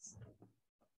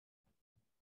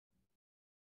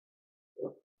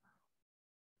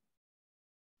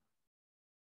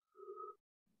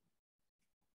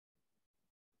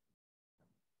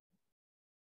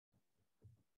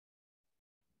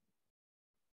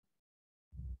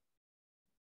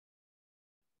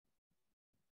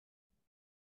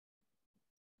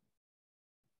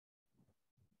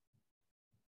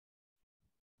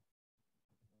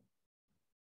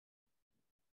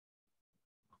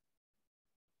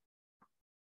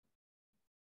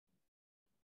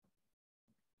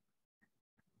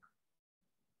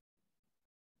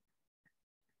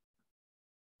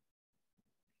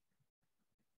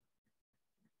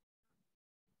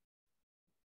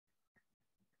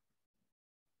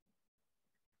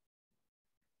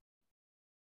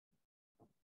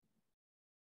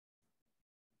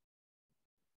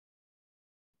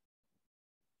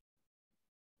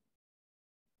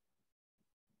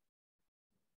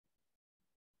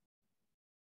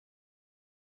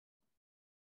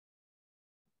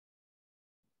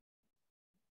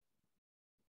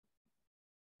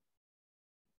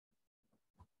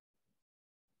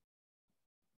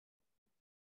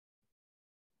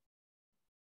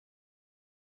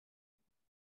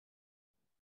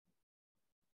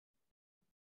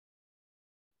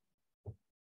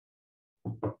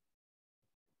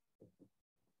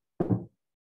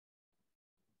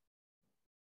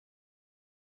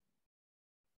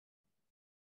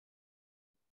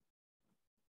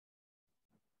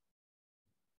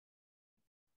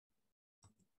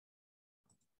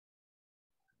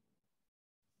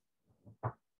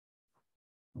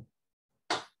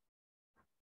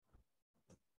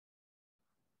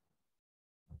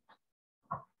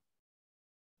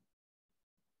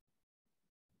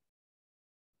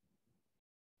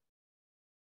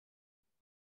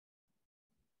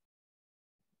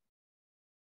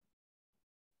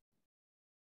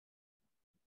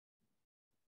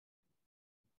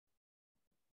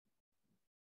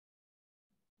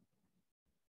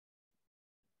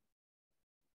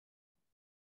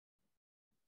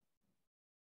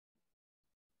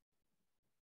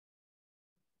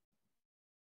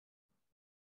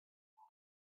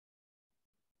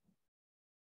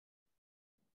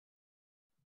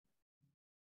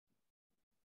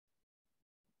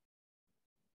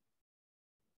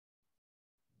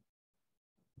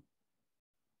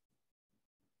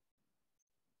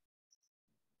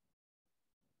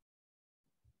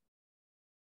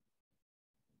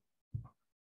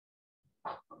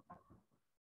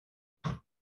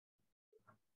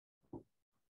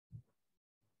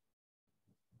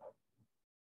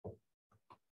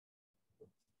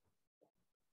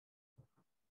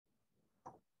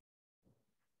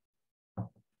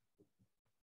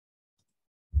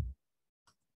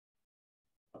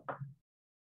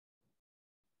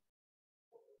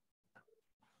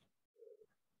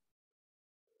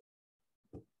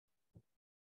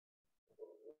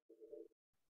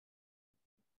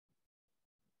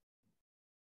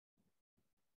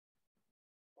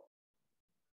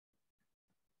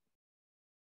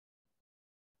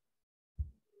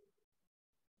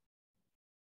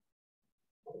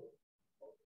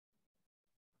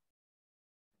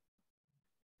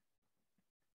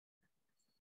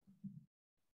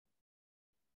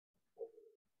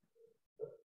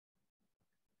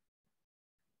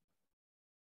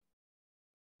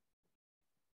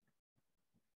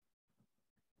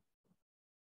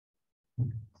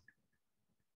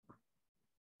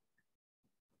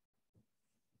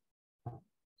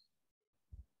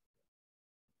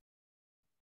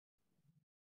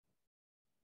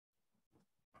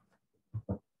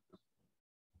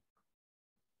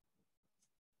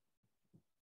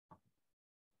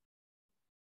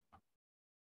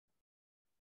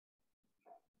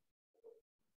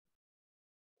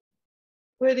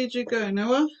 Where did you go,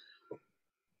 Noah?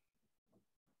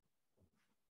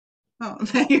 Oh,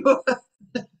 there you are.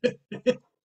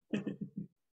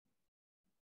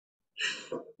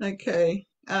 Okay.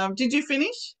 Did you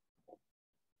finish?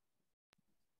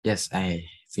 Yes, I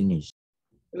finished.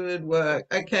 Good work.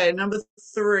 Okay, number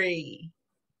 3.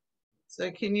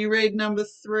 So can you read number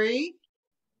 3?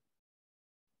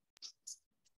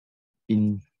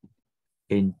 In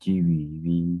NGV,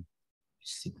 we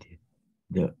visited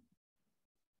the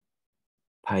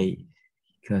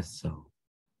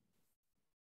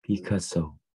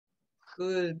Picasso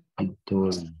Good.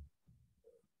 Antori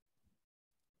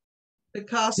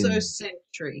Picasso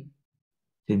Century.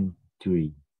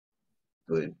 Century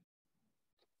Good.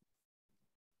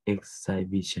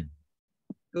 exhibition.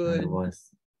 I Good.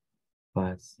 was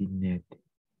fascinated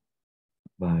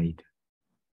by the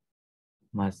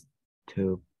masterpiece.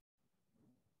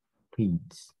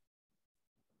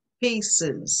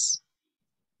 Pieces.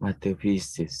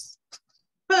 Masterpieces.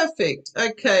 Perfect.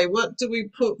 Okay, what do we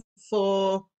put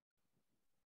for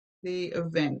the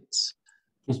event?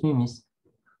 Excuse me, Miss.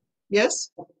 Yes?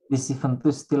 This event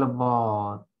is still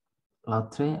about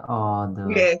lottery or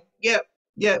Yeah. the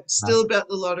Yep. Still about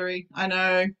the lottery. I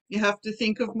know. You have to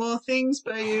think of more things,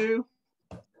 Bayu.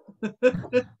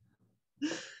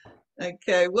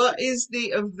 Okay, what is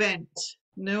the event,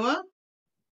 Noah?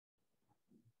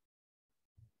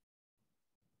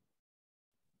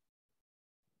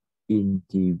 In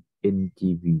the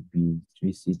NTV, we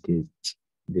visited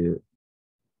the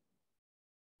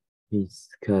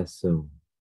Picasso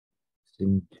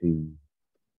Century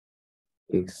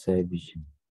exhibition.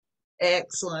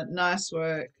 Excellent. Nice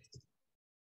work.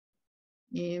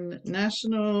 In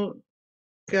National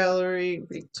Gallery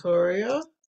Victoria,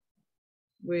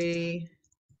 we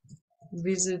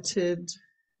visited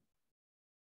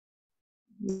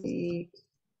the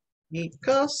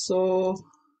Picasso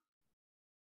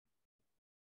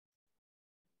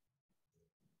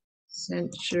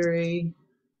Century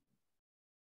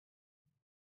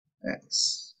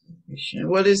exhibition.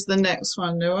 What is the next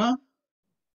one, Noah?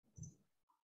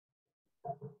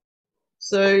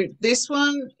 So this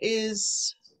one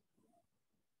is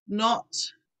not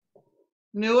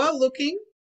Noah looking.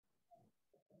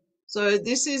 So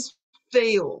this is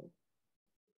feel.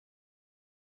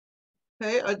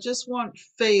 Okay, I just want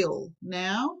feel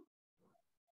now.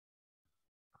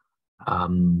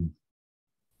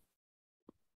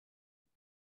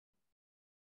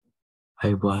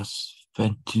 I was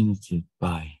fascinated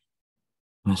by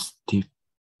masterpieces.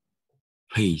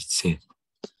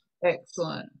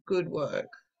 Excellent. Good work.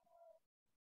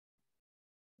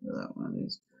 That one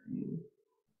is green.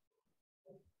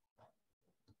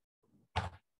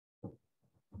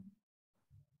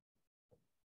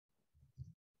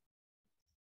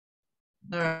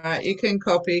 All right, you can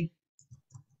copy.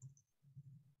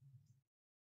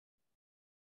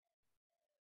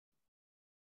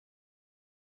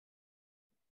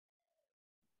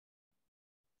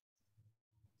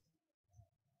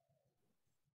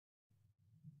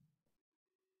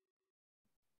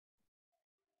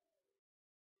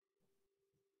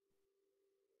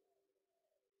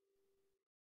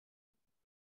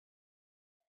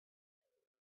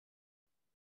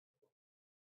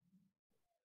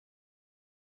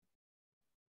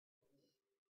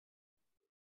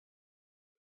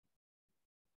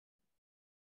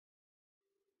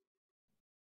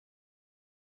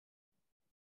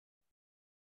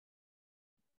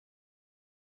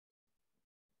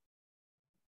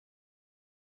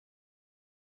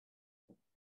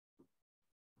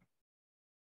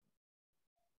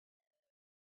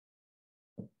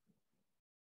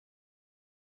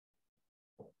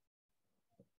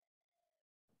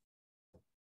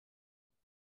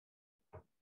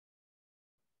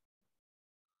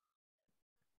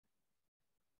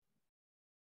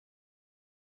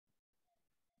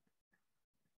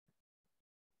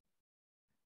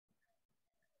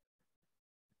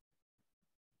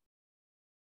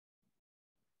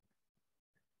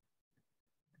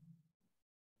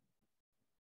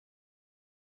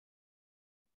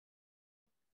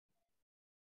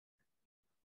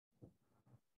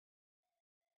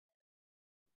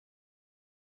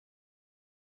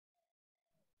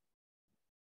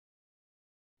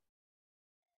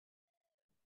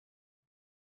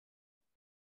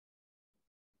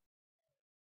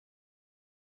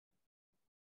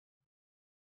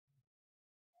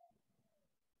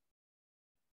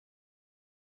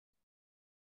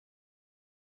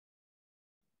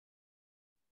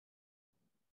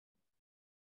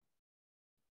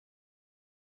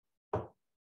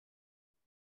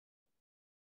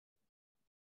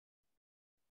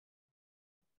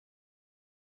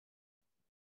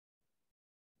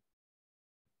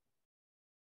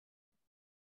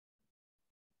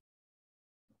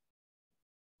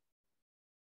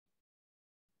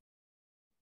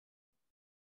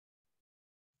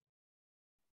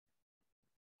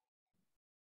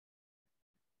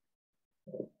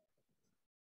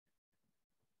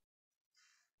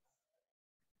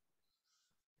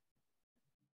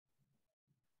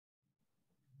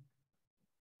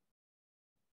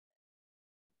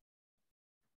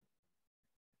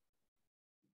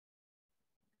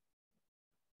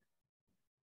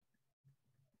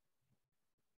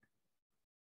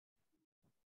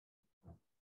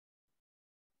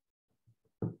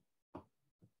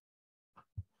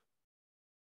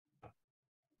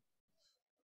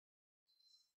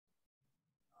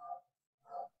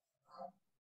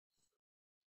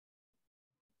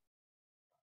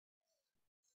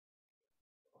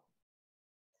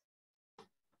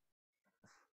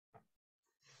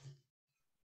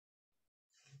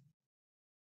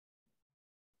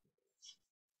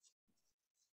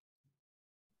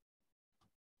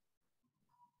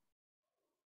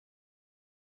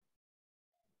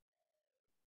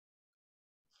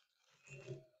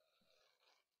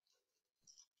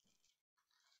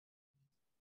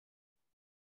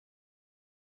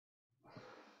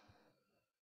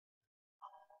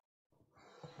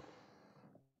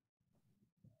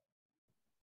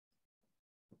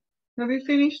 Have you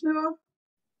finished, Noah?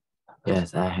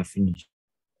 Yes, I have finished.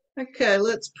 Okay,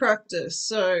 let's practice.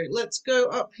 So let's go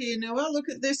up here, Noah. Look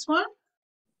at this one.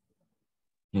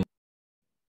 Yeah.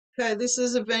 Okay, this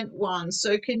is event 1.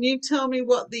 So can you tell me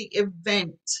what the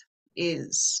event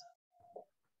is?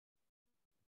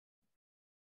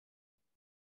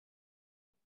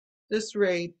 Just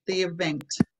read the event.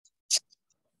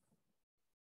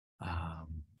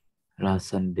 Last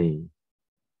Sunday.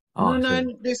 No,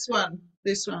 Sorry. this one,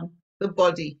 the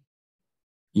body.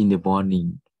 In the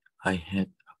morning, I had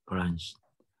a brunch.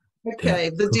 Okay,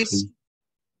 Coffee.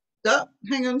 Stop,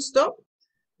 hang on, stop.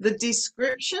 The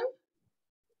description.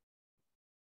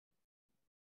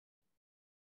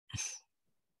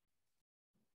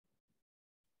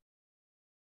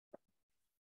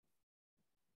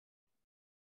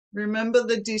 Remember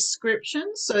the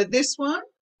description. So this one,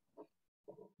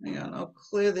 hang on, I'll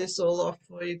clear this all off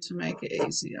for you to make it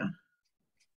easier.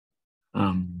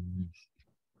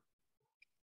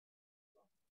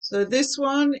 So this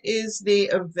one is the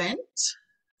event.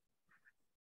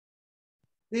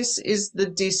 This is the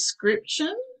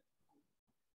description.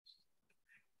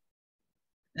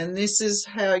 And this is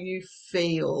how you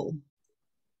feel.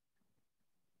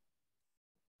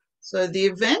 So the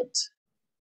event,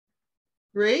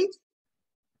 read.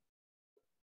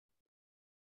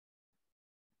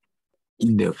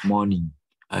 In the morning,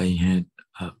 I had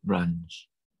a brunch.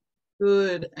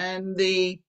 Good. And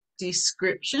the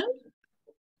description?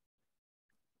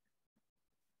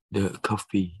 The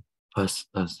coffee was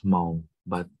small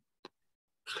but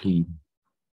clean.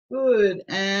 Good.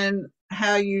 And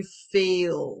how you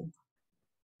feel?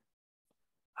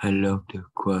 I love the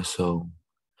croissant.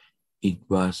 It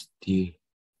was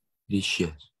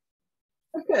delicious.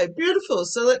 Okay, beautiful.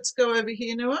 So let's go over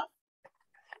here, Noah.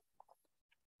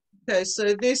 Okay,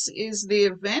 so this is the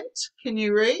event. Can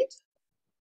you read?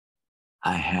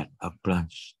 I had a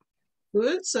brunch.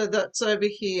 Good. So that's over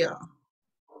here.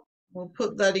 We'll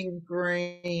put that in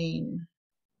green.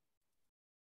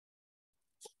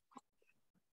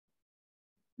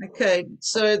 Okay,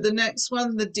 so the next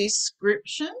one, the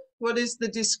description. What is the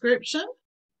description?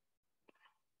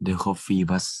 The coffee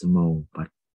was small but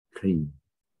clean.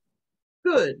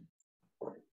 Good.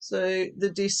 So the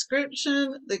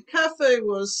description, the cafe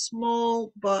was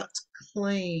small but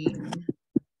clean.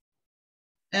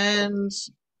 And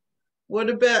what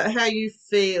about how you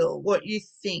feel, what you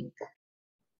think?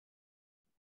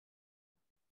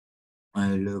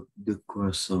 I love the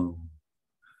croissant.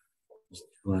 It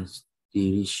was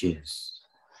delicious.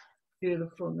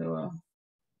 Beautiful, Noah.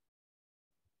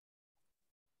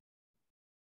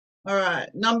 All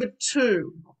right, number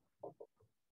 2.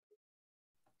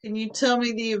 Can you tell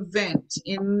me the event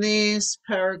in this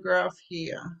paragraph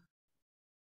here?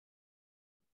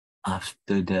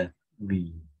 After that,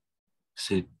 we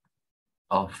set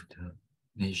off the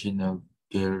National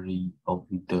Gallery of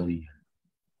Victoria.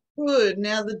 Good.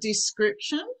 Now the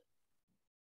description.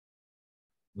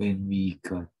 When we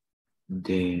got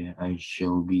there, I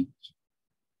showed it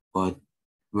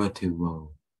whatever.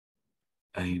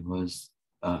 I was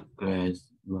glad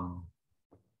about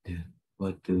the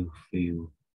water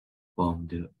fell from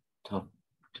the top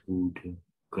to the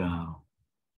ground.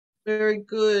 Very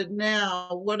good. Now,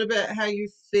 what about how you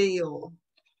feel?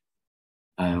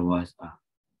 I was a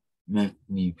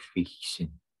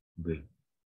magnificent bird.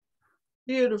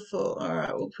 Beautiful. All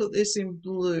right, we'll put this in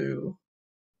blue.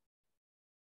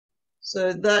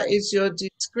 So that is your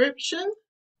description.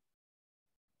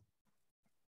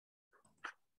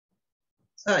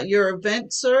 Your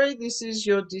event, sorry. This is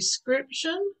your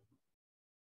description.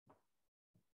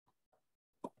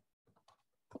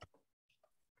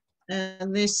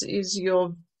 And this is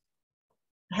your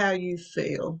how you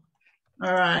feel.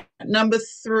 All right. Number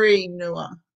 3,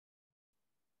 Noah.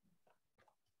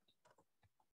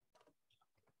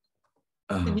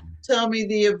 Can you tell me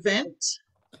the event?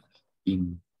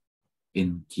 In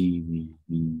NG,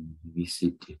 we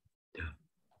visited the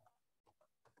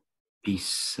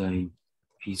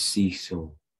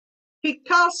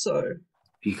Picasso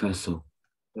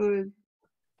Good.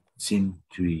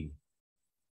 Century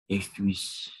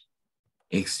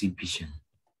exhibition.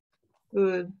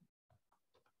 Good.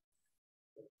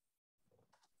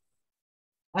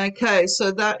 Okay,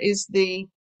 so that is the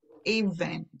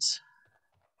event.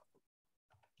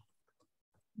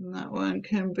 And that one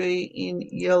can be in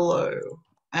yellow.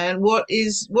 And what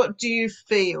do you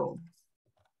feel?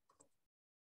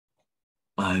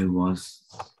 I was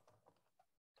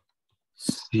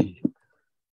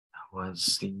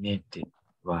fascinated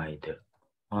by the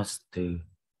masterpiece.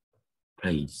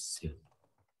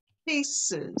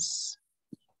 Pieces.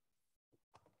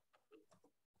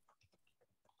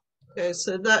 Okay,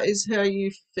 so that is how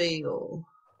you feel.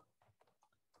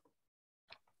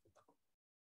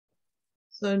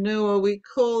 So Noah, we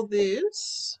call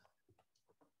this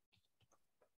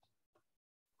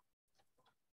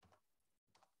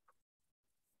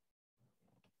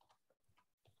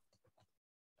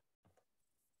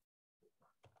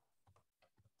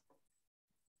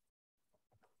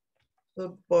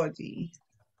the body.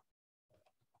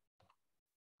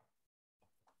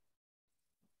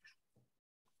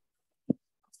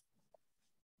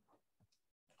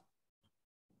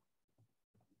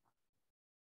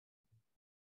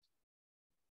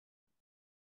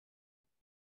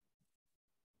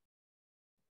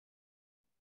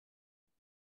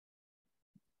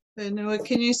 Okay, Noah,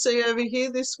 can you see over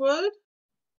here this word?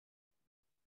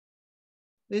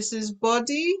 This is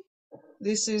body.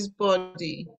 This is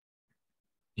body.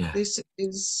 Yeah. This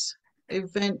is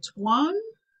event 1.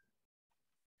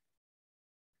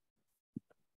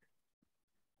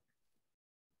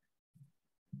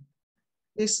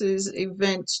 This is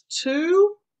event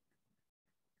 2.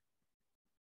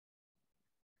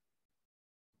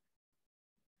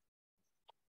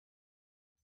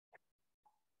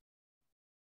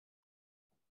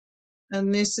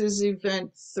 And this is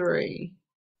event 3.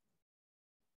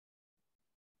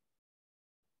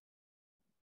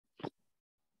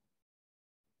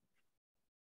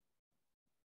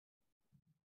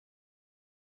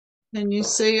 Can you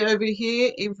see over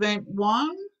here event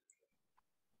 1,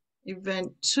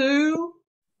 event 2,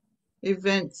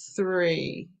 event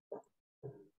 3?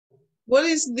 What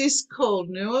is this called,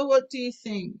 Noah? What do you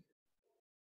think?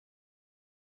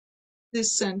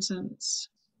 This sentence.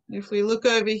 If we look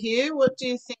over here, what do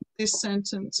you think this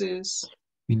sentence is?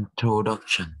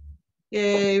 Introduction.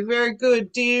 Yeah, very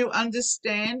good. Do you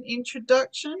understand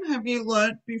introduction? Have you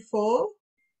learnt before?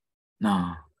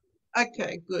 No.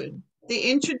 Okay, good.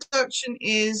 The introduction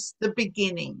is the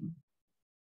beginning.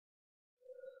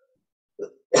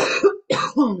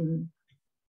 Do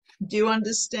you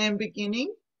understand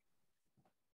beginning?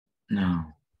 No.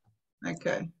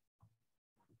 Okay.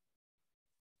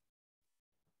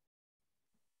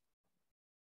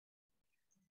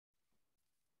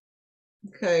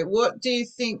 Okay, what do you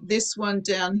think this one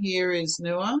down here is,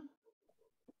 Noah?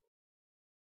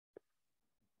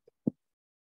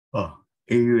 Oh,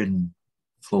 even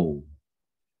full.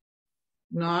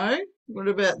 No? What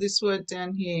about this word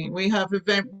down here? We have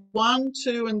event 1,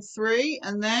 2, and 3,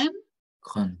 and then?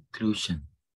 Conclusion.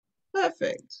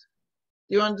 Perfect.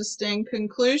 Do you understand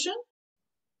conclusion?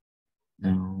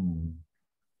 No.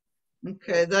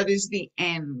 Okay, that is the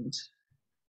end.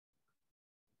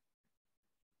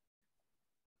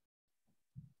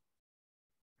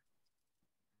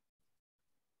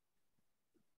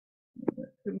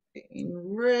 Could be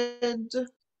in red.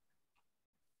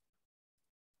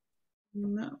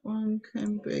 And that one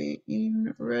can be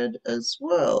in red as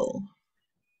well.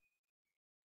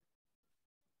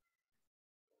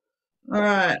 All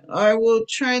right, I will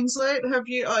translate. Have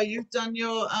you, oh, you've done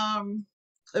your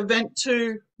event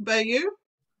 2, Bayu?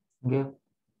 Yep.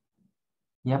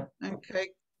 Yep. Okay.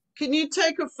 Can you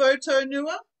take a photo,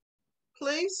 Nua,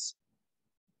 please?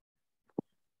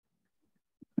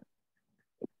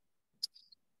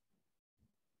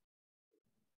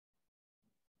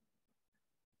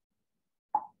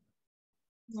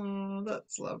 Oh,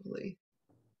 that's lovely.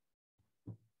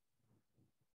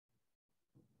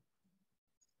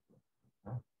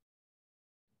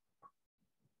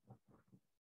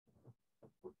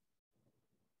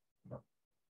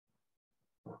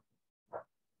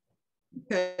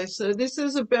 Okay, so this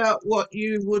is about what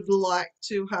you would like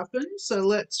to happen. So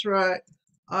let's write,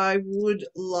 I would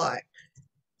like.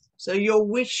 So you're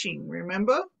wishing,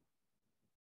 remember?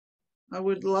 I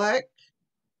would like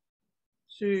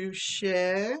to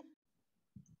share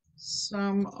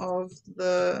some of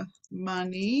the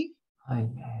money I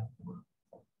have.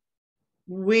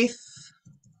 with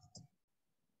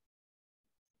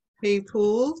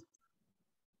people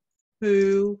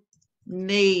who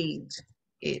need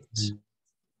it.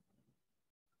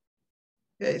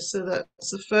 Okay, so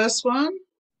that's the first one.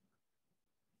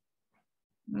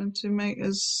 And to make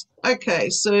us, okay,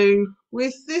 so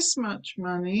with this much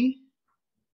money,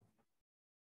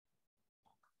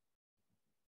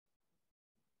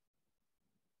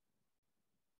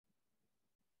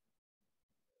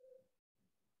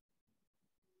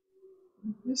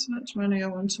 this much money I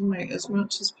want to make as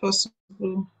much as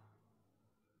possible.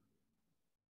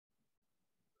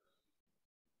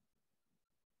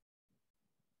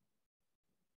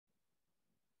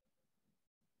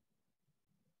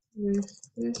 With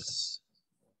this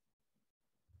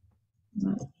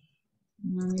much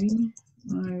money,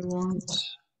 I want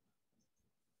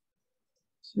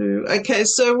Okay,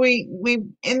 so we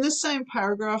in the same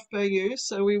paragraph, Bayu,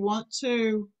 so we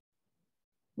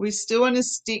still want to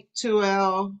stick to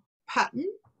our pattern.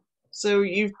 So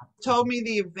you've told me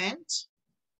the event.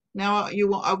 Now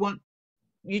I want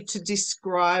you to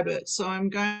describe it. So I'm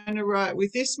going to write,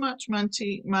 with this much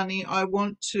money, I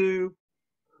want to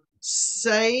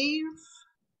save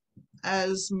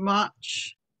as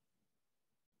much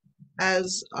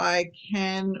as I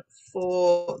can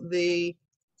for the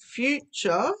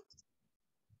future,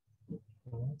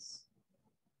 Yes.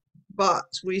 but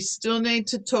we still need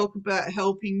to talk about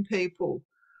helping people.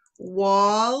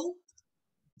 While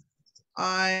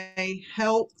I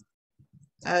help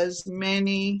as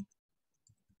many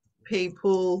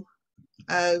people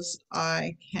as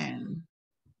I can.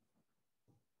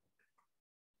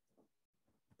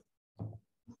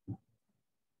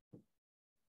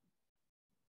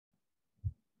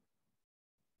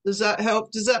 Does that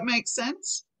help? Does that make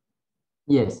sense?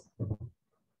 Yes.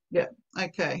 Yeah,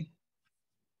 okay.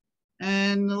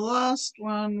 And the last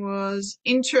one was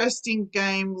interesting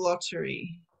game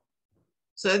lottery.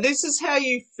 So this is how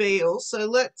you feel. So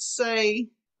let's say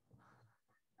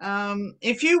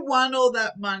if you won all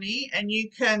that money and you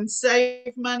can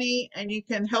save money and you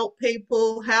can help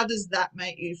people, how does that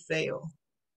make you feel?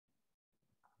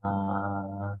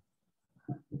 Uh,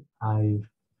 I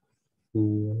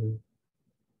feel,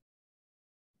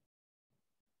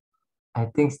 I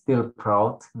think still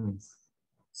proud, Miss.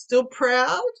 Still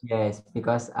proud? Yes,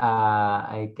 because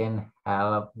I can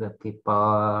help the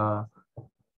people.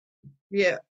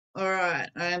 Yeah, all right,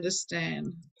 I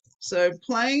understand. So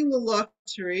playing the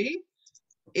lottery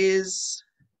is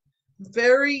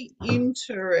very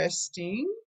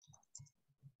interesting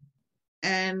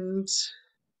and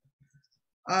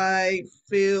I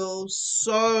feel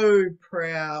so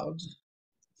proud.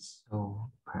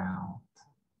 So proud.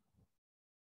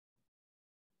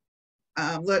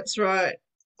 Let's write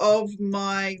of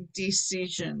my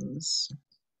decisions,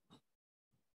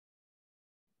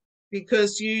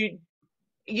 because you're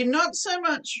not so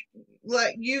much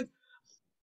like you're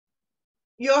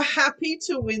happy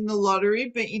to win the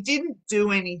lottery, but you didn't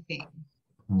do anything.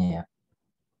 Yeah.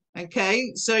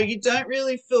 Okay, so you don't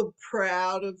really feel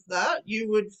proud of that. You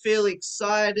would feel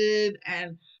excited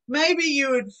and maybe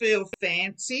you would feel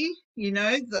fancy,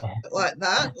 like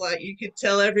that. Like you could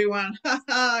tell everyone, ha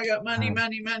ha, I got money,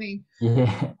 money, money.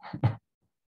 Yeah.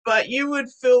 But you would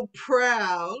feel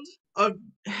proud of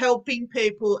helping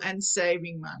people and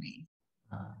saving money.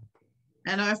 Uh,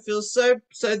 And I feel so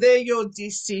they're your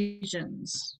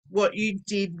decisions, what you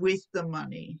did with the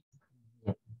money,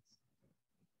 yeah.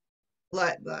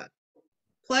 like that.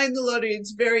 Playing the lottery,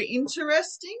 it's very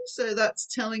interesting. So that's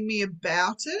telling me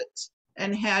about it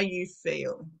and how you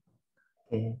feel.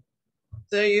 Okay.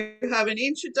 So you have an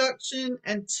introduction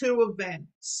and 2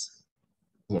 events.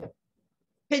 Yeah.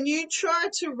 Can you try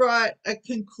to write a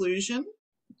conclusion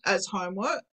as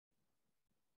homework?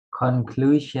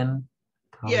 Conclusion.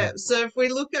 Yeah, so if we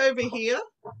look over here,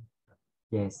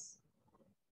 Yes.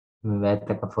 Maybe I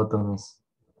take a photo, Miss.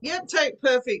 yeah, take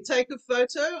a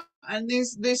photo, and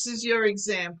this is your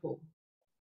example.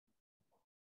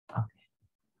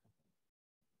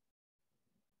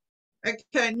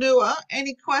 Okay, Noah,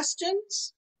 any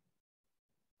questions?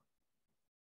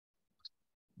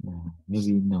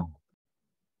 Maybe no.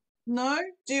 No?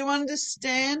 Do you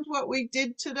understand what we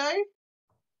did today?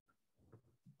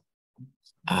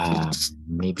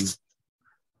 Maybe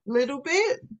Little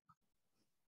bit?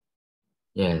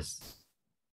 yes.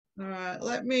 All right,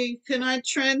 can I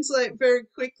translate very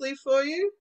quickly for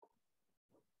you?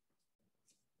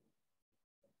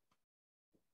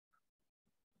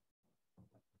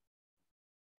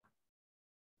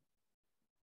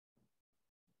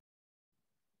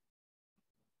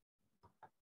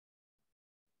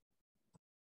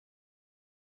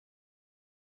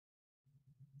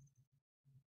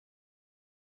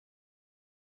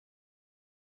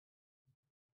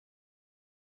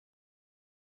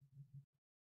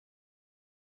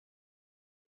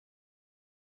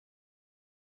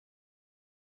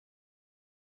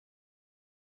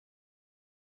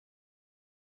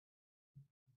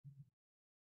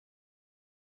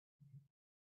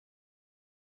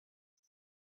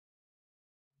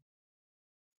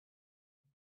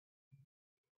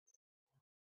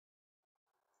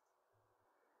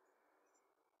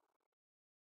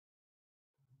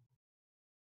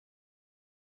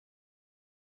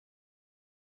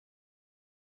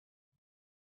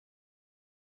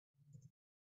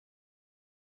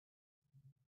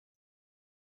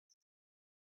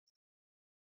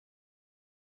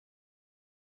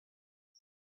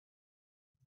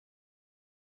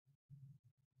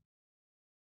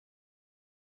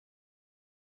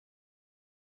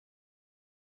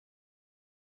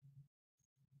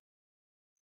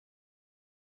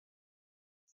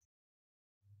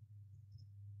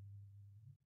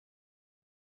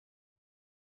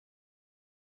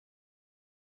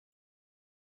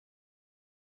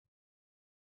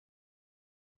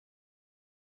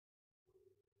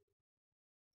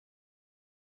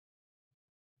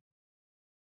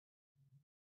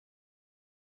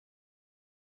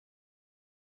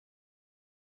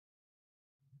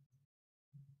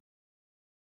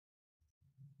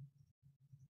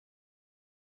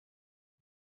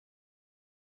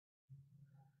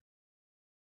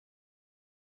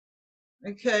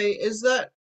 Okay, is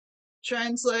that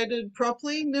translated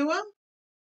properly, Nua?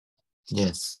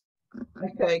 Yes.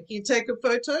 Okay, can you take a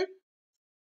photo?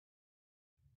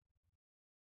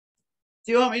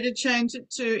 Do you want me to change it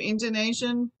to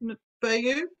Indonesian,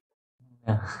 Bayu?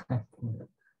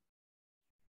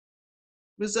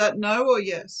 Was that no or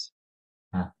yes?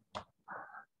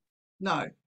 No.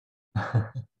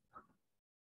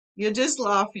 You're just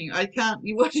laughing. I can't.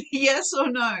 You want yes or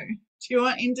no? Do you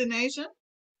want Indonesian?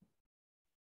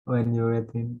 When you're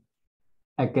waiting,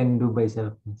 I can do by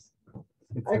self, Miss.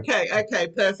 It's Okay, okay,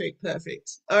 perfect,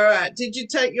 perfect. All right. Did you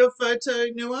take your photo,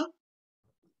 Nua?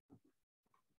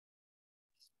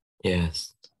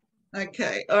 Yes.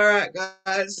 Okay. All right,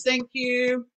 guys. Thank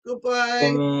you. Okay,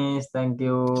 Goodbye. Miss. Thank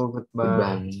you.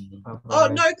 Goodbye. Goodbye. Oh,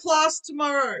 Bye-bye. no class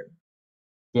tomorrow.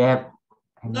 Yep.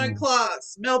 I No know.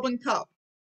 class. Melbourne Cup.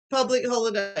 Public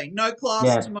holiday. No class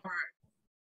Yep. tomorrow.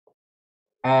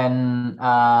 And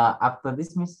after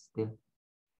this, Miss, still.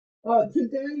 Oh,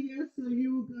 today, yes. So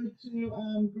you will go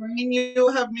to Green.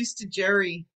 You'll have Mr.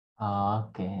 Jerry. Oh,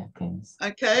 okay, okay, Miss.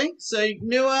 Okay. So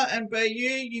Nua and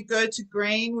Bayu, you go to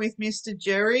Green with Mr.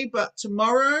 Jerry, but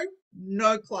tomorrow,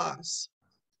 no class.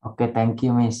 Okay, thank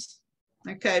you, Miss.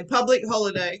 Okay. Public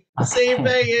holiday. See you, Okay.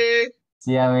 Bayu.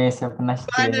 See ya, Miss. Have a nice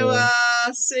Bye, day. Nua.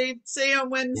 See you on Yeah.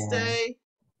 Wednesday.